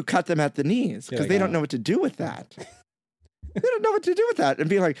then you cut them at the knees because they don't know what to do with that. They don't know what to do with that, and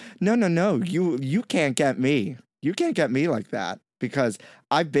be like, no, you can't get me. You can't get me like that because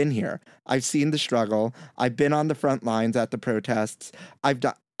I've been here. I've seen the struggle. I've been on the front lines at the protests. I've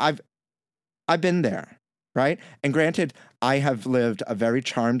been there, right? And granted, I have lived a very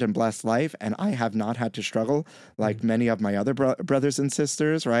charmed and blessed life, and I have not had to struggle like many of my other brothers and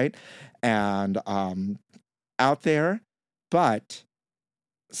sisters, right? And out there, but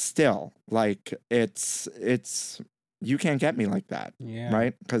still, like it's you can't get me like that,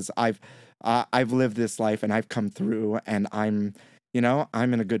 right? Because I've lived this life and I've come through, and I'm in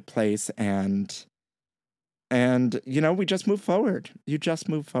a good place, and we just move forward. You just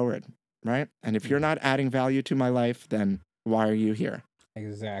move forward. right? And if you're not adding value to my life, then why are you here?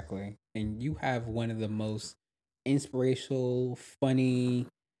 Exactly. And you have one of the most inspirational, funny,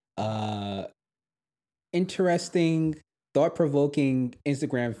 uh, interesting, thought-provoking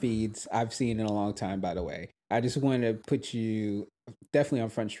Instagram feeds I've seen in a long time, by the way. I just want to put you definitely on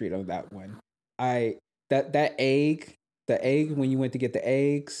Front Street on that one. I that egg, the egg when you went to get the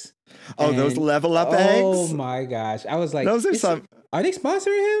eggs. Oh, those level up eggs. Oh my gosh. I was like, those are some. Are they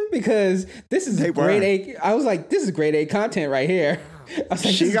sponsoring him? Because this is grade A. I was like, this is grade A content right here. I was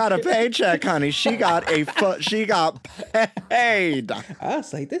like, she got a paycheck, honey. She got she got paid. I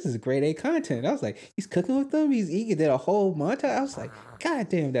was like, this is grade A content. I was like, he's cooking with them. He's eating. Did a whole montage. I was like, God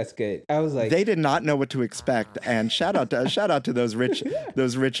damn, that's good. I was like, they did not know what to expect. And shout out to those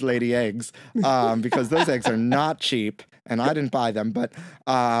rich lady eggs, because those eggs are not cheap, and I didn't buy them. But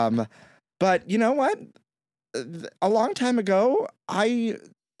you know what? A long time ago,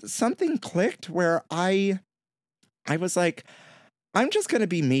 something clicked where I was like, I'm just going to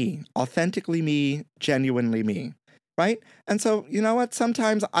be me, authentically me, genuinely me, right? And so, you know what?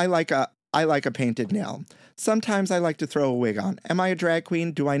 Sometimes I like a painted nail. Sometimes I like to throw a wig on. Am I a drag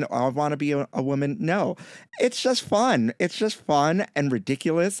queen? Do I want to be a woman? No. It's just fun. It's just fun and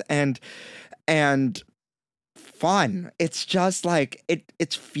ridiculous and fun. It's just like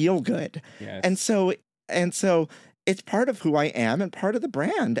it's feel good. yes. And so it's part of who I am and part of the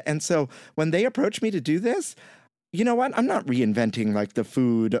brand. And so when they approach me to do this, you know what? I'm not reinventing like the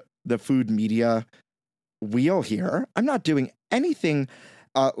food media wheel here. I'm not doing anything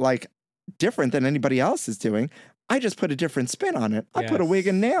like different than anybody else is doing. I just put a different spin on it. I put a wig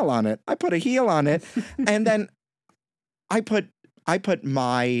and nail on it. I put a heel on it. And then I put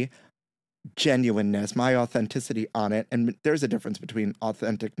my genuineness, my authenticity on it. And there's a difference between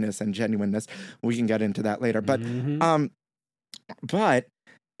authenticness and genuineness. We can get into that later. But but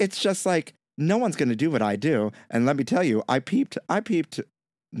it's just like, no one's going to do what I do. And let me tell you, I peeped,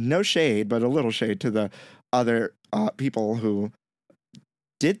 no shade, but a little shade to the other people who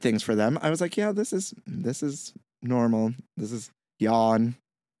did things for them. I was like, yeah, this is normal. This is yawn.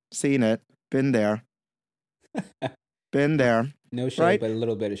 Seen it. Been there. Been there. No shade, right? But a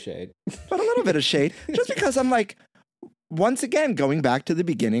little bit of shade. But a little bit of shade. Just because I'm like, once again, going back to the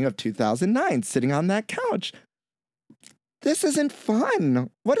beginning of 2009, sitting on that couch. This isn't fun.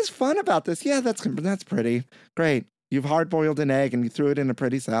 What is fun about this? Yeah, that's pretty. Great. You've hard-boiled an egg and you threw it in a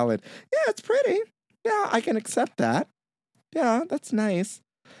pretty salad. Yeah, it's pretty. Yeah, I can accept that. Yeah, that's nice.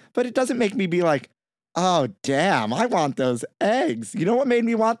 But it doesn't make me be like, oh, damn, I want those eggs. You know what made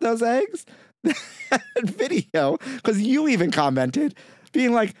me want those eggs? That video. Because you even commented,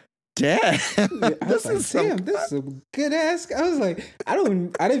 being like, damn, this is a good ass. I was like, I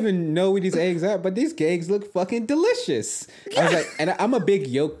don't even know what these eggs are, but these eggs look fucking delicious. Yeah. I was like, and I'm a big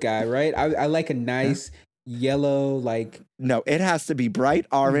yolk guy, right? I like a nice yellow, like. No, it has to be bright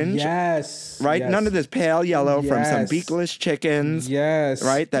orange. Yes. Right? Yes. None of this pale yellow from some beakless chickens. Yes.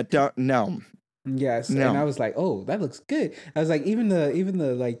 Right? That don't, no. Yes. No. And I was like, oh, that looks good. I was like, even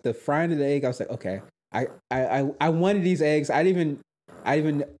the like the frying of the egg, I was like, okay. I wanted these eggs. I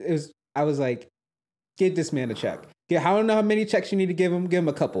was like, give this man a check. I don't know how many checks you need to give him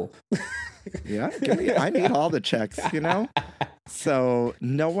a couple. Yeah, I need all the checks, you know? So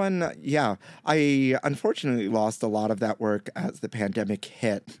no one, I unfortunately lost a lot of that work as the pandemic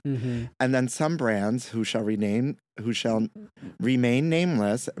hit. Mm-hmm. And then some brands who shall remain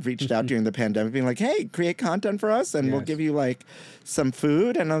nameless reached out during the pandemic being like, hey, create content for us and we'll give you like some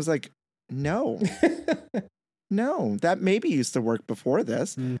food. And I was like, no. No, that maybe used to work before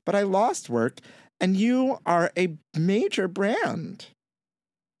this, but I lost work, and you are a major brand.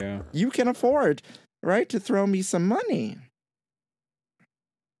 Yeah. You can afford, right, to throw me some money.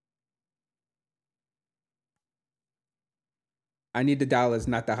 I need the dollars,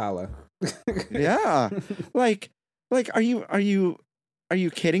 not the holla. Yeah. Like are you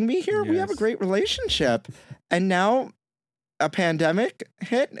kidding me here? Yes. We have a great relationship. And now a pandemic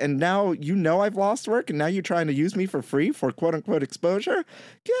hit, and now I've lost work, and now you're trying to use me for free for quote unquote exposure?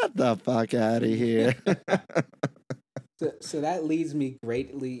 Get the fuck out of here. So that leads me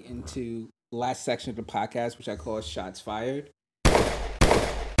greatly into the last section of the podcast, which I call Shots Fired. Knocked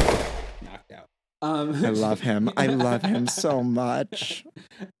out. I love him. I love him so much.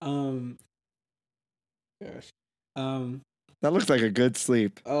 Gosh. That looks like a good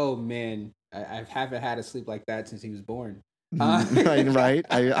sleep. Oh man, I haven't had a sleep like that since he was born. Right?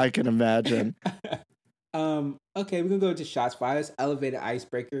 I can imagine. Okay, we're gonna go to Shots Fired, elevated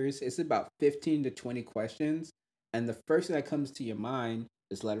icebreakers. It's about 15 to 20 questions, and the first thing that comes to your mind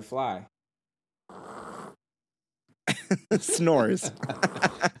is let it fly. Snores.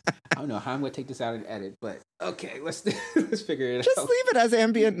 don't know how I'm gonna take this out and edit, but okay, let's figure it Just out. leave it as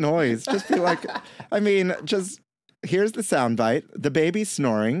ambient noise. Just be like, I mean, just here's the soundbite. The baby's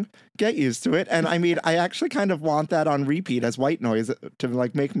snoring. Get used to it. And I mean, I actually kind of want that on repeat as white noise to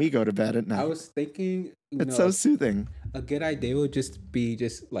like make me go to bed at night. I was thinking, it's so soothing. A good idea would just be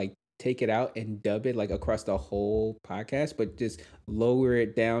like take it out and dub it like across the whole podcast, but just lower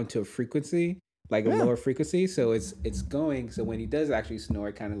it down to a frequency, like a lower frequency, so it's going. So when he does actually snore,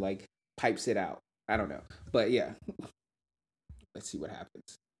 it kind of like pipes it out. I don't know, but yeah. Let's see what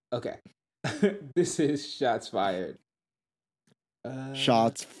happens. Okay. This is Shots Fired.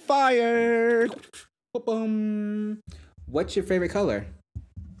 Shots fired. What's your favorite color?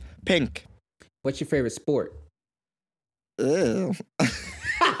 Pink. What's your favorite sport? Ew.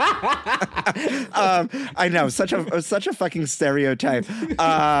 I know, such a fucking stereotype.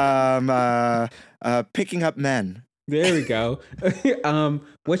 Picking up men. There we go.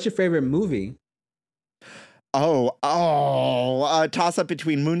 What's your favorite movie? Toss up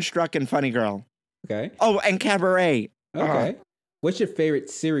between Moonstruck and Funny Girl. Okay. Oh, and Cabaret. Okay. What's your favorite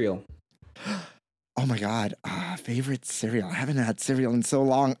cereal? Oh my God. Favorite cereal. I haven't had cereal in so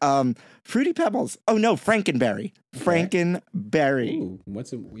long. Fruity Pebbles. Oh no, Frankenberry. Okay. Frankenberry. Ooh,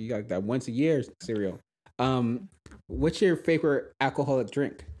 you got that once a year cereal. What's your favorite alcoholic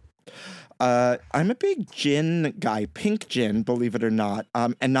drink? I'm a big gin guy. Pink gin, believe it or not.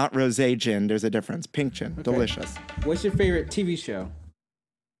 And not rosé gin. There's a difference. Pink gin. Okay. Delicious. What's your favorite TV show?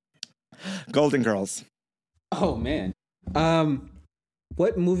 Golden Girls. Oh man.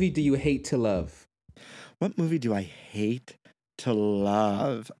 What movie do you hate to love? What movie do I hate to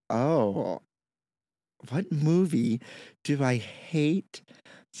love? Oh. What movie do I hate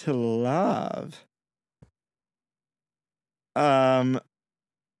to love? I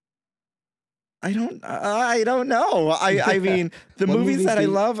don't know. I mean, the movies that I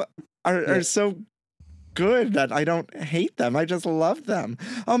love are so good that I don't hate them. I just love them.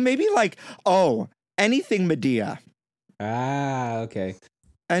 Oh, maybe anything Medea. Ah, okay.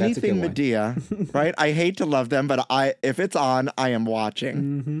 Anything Medea, right? I hate to love them, but if it's on, I am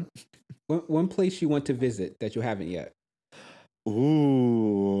watching. Mm-hmm. One place you want to visit that you haven't yet?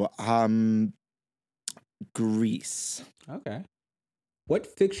 Ooh, Greece. Okay. What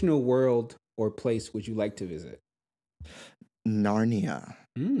fictional world or place would you like to visit? Narnia.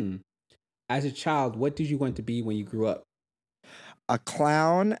 As a child, what did you want to be when you grew up? A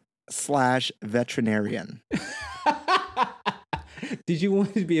clown / veterinarian. Did you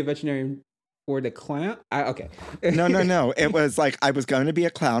want to be a veterinarian for the clown? Okay. No. It was like I was going to be a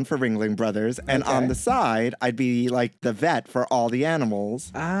clown for Ringling Brothers, and on the side, I'd be like the vet for all the animals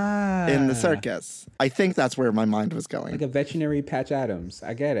in the circus. I think that's where my mind was going. Like a veterinary Patch Adams.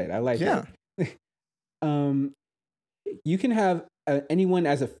 I get it. I like it. You can have anyone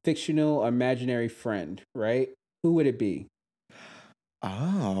as a fictional or imaginary friend, right? Who would it be?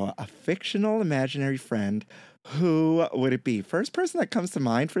 Oh, a fictional imaginary friend. Who would it be? First person that comes to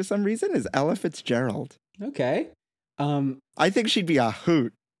mind for some reason is Ella Fitzgerald. Okay. I think she'd be a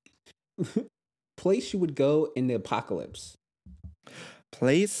hoot. Place you would go in the apocalypse.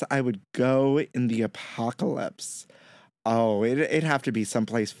 Place I would go in the apocalypse. Oh, it'd have to be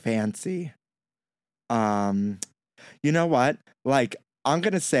someplace fancy. You know what? Like, I'm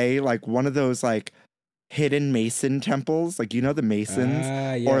going to say like one of those like hidden Mason temples, like, you know, the Masons,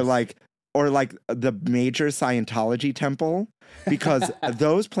 yes. or like the major Scientology temple, because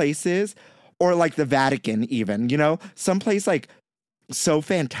those places, or like the Vatican even, you know, someplace like so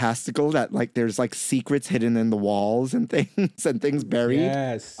fantastical that like there's like secrets hidden in the walls and things buried.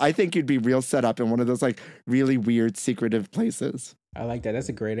 Yes. I think you'd be real set up in one of those like really weird secretive places. I like that. That's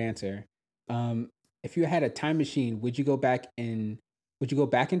a great answer. If you had a time machine, would you go back in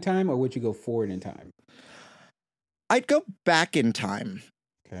time or would you go forward in time? I'd go back in time.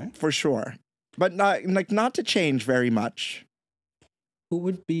 Okay. For sure. But not to change very much.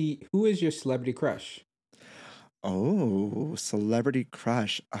 Who is your celebrity crush? Oh, celebrity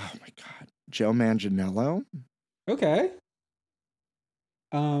crush. Oh my God. Joe Manganiello. Okay.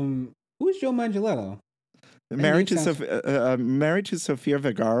 Who is Joe Manganiello? Married to Sofia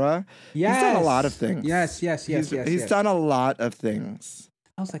Vergara. Yes. He's done a lot of things. Yes. He's done a lot of things.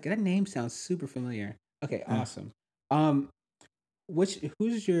 I was like, that name sounds super familiar. Okay, awesome.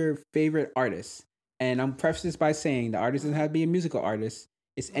 Who's your favorite artist? And I'm preface this by saying the artist doesn't have to be a musical artist.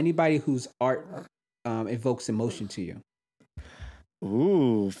 It's anybody whose art evokes emotion to you.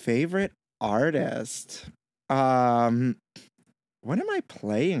 Ooh, favorite artist. What am I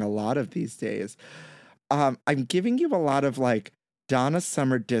playing a lot of these days? I'm giving you a lot of like Donna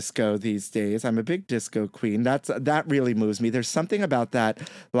Summer disco these days. I'm a big disco queen. That really moves me. There's something about that,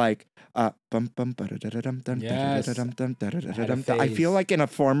 like bum bum ba-da-da-da-dum, dum, Yes. da-da-da-dum, dum, I had a da-da-da-da-dum, da. I feel phase. like in a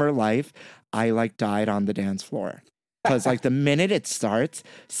former life, I like died on the dance floor. Because like the minute it starts,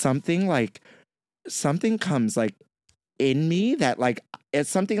 something comes like in me that like it's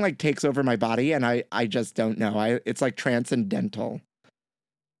something like takes over my body, and I just don't know. It's like transcendental.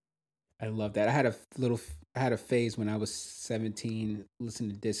 I love that. I had a phase when I was 17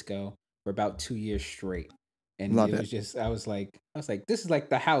 listening to disco for about 2 years straight. And Love it it. was just I was like, this is like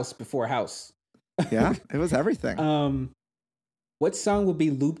the house before house. Yeah, it was everything. What song would be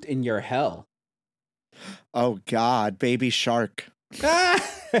looped in your hell? Oh God, Baby Shark.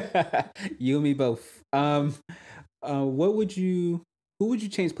 You and me both. What would you who would you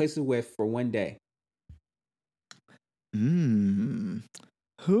change places with for one day? Who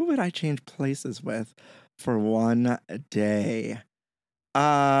would I change places with for one day?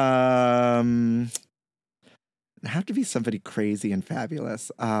 It'd have to be somebody crazy and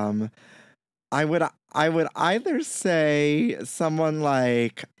fabulous. I would either say someone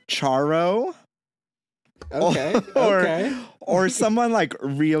like Charo Okay. or Okay. or someone like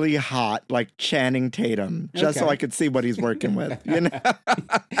really hot like Channing Tatum, just so Okay. I could see what he's working with, you know?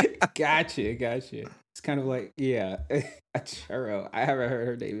 Gotcha. It's kind of like, yeah, a churro. I haven't heard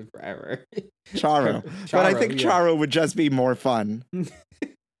her name in forever. Charo. But I think Yeah. Charo would just be more fun.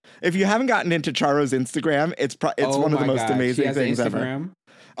 If you haven't gotten into Charo's Instagram, it's Oh one of the my most God. She amazing has an things ever. Instagram.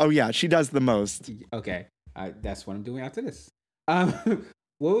 Oh yeah, she does the most. Okay. That's what I'm doing after this. Um,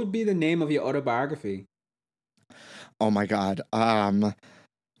 what would be the name of your autobiography? Oh my God.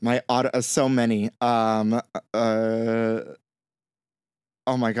 My auto so many. Oh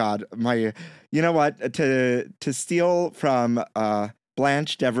my God. You know what? To steal from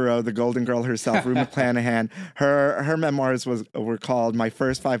Blanche Devereaux, the Golden Girl herself, Rue McClanahan, her memoirs were called My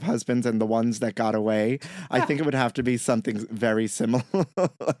First Five Husbands and the Ones That Got Away. I think it would have to be something very similar.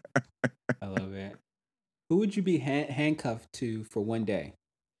 I love it. Who would you be handcuffed to for one day?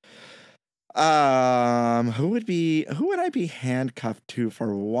 Who would I be handcuffed to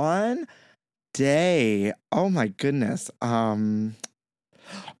for one day? Oh my goodness.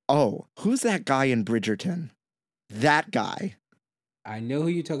 Oh, who's that guy in Bridgerton? That guy. I know who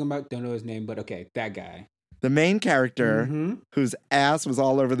you're talking about. Don't know his name, but okay, that guy. The main character Mm-hmm. whose ass was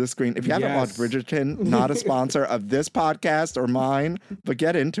all over the screen. If you haven't watched Yes. Bridgerton, not a sponsor of this podcast or mine, but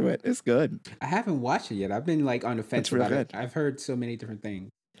get into it. It's good. I haven't watched it yet. I've been like on the fence It's real about it. good. I've heard so many different things.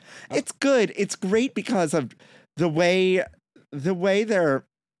 It's good. It's great because of the way they're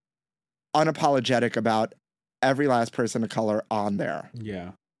unapologetic about every last person of color on there.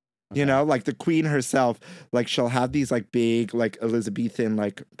 Yeah. You know, like the queen herself, like she'll have these like big, like Elizabethan,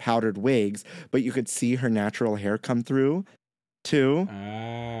 like powdered wigs, but you could see her natural hair come through too.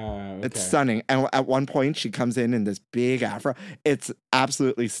 Okay. It's stunning. And at one point she comes in this big afro. It's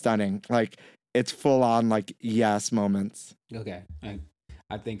absolutely stunning. Like it's full on like yes moments. Okay.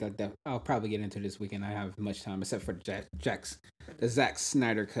 I think I'll probably get into this weekend. I have much time except for the Zack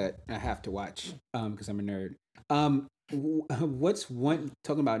Snyder cut I have to watch because I'm a nerd. What's one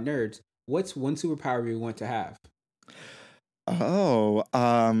talking about nerds? What's one superpower you want to have? Oh,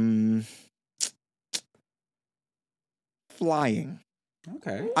 flying.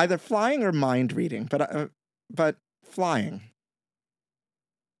 Okay. Either flying or mind reading, but flying.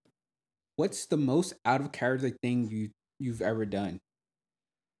 What's the most out of character thing you've ever done?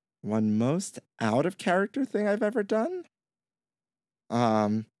 One most out of character thing I've ever done?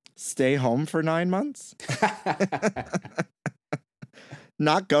 Stay home for 9 months.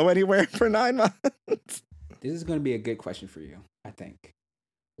 Not go anywhere for 9 months. This is going to be a good question for you, I think.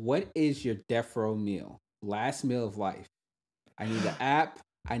 What is your death row meal? Last meal of life. I need an app,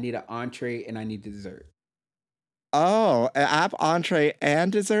 I need an entree, and I need dessert. Oh, an app, entree,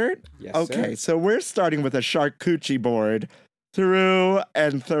 and dessert? Yes, Okay, sir. so we're starting with a charcuterie board through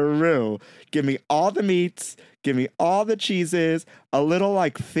and through. Give me all the meats, give me all the cheeses, a little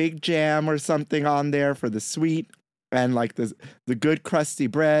like fig jam or something on there for the sweet, and like the good crusty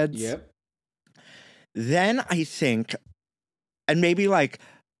breads. Yep. Then I think, and maybe like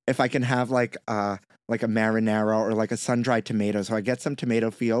if I can have like a marinara or like a sun-dried tomato, so I get some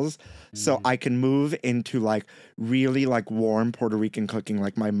tomato feels, so I can move into like really like warm Puerto Rican cooking,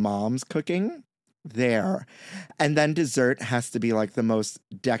 like my mom's cooking there. And then dessert has to be like the most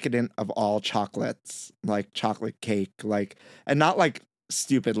decadent of all chocolates, like chocolate cake, like, and not like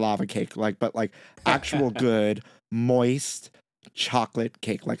stupid lava cake, like, but like actual good moist chocolate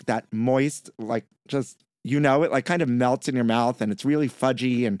cake, like that moist, like just, you know, it like kind of melts in your mouth and it's really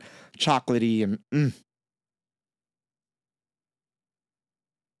fudgy and chocolatey and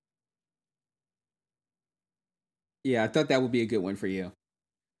Yeah, I thought that would be a good one for you.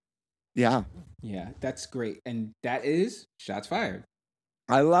 Yeah. Yeah, that's great. And that is Shots Fired.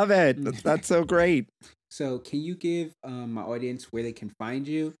 I love it. That's so great. So, can you give my audience where they can find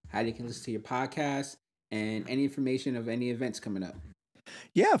you, how they can listen to your podcast, and any information of any events coming up?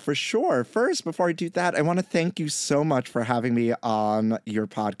 Yeah, for sure. First, before I do that, I want to thank you so much for having me on your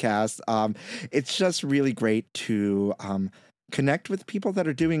podcast. It's just really great to connect with people that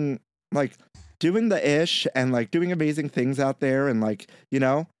are doing the ish and like doing amazing things out there and like,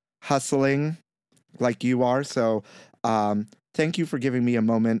 hustling like you are. So, thank you for giving me a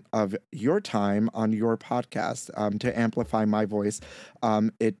moment of your time on your podcast to amplify my voice.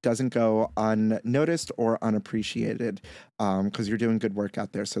 It doesn't go unnoticed or unappreciated because you're doing good work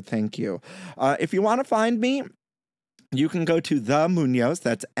out there. So thank you. If you want to find me, you can go to The Munoz.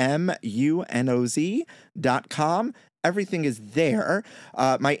 That's MUNOZ.com. Everything is there.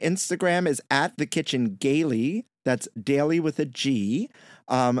 My Instagram is at The Kitchen Gaily. That's daily with a G.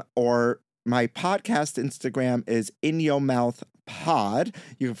 Or my podcast Instagram is In Your Mouth Pod.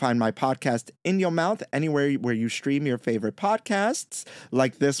 You can find my podcast In Your Mouth anywhere where you stream your favorite podcasts,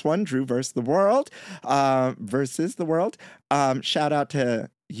 like this one, Drew versus the World. Shout out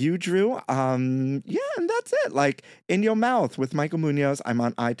to you, Drew. And that's it. Like In Your Mouth with Michael Munoz. I'm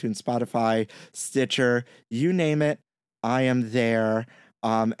on iTunes, Spotify, Stitcher, you name it. I am there.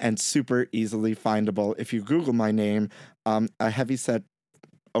 And super easily findable. If you Google my name, a heavyset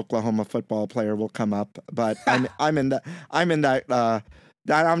Oklahoma football player will come up, but I'm in that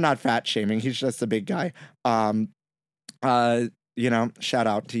I'm not fat shaming. He's just a big guy. Shout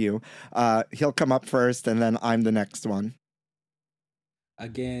out to you. He'll come up first and then I'm the next one.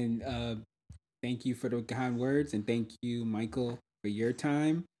 Again, thank you for the kind words and thank you, Michael, for your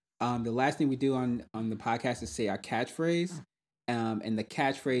time. The last thing we do on the podcast is say our catchphrase. And the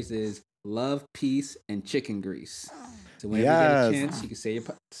catchphrase is love, peace, and chicken grease. So whenever you get a chance, you can say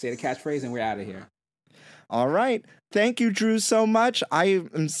the catchphrase and we're out of here. All right. Thank you, Drew, so much. I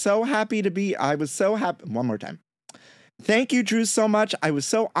am so happy to be. I was so happy. One more time. Thank you, Drew, so much. I was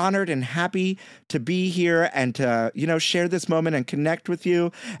so honored and happy to be here and to, share this moment and connect with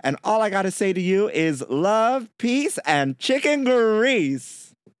you. And all I got to say to you is love, peace, and chicken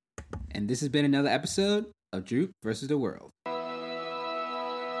grease. And this has been another episode of Drew versus the World.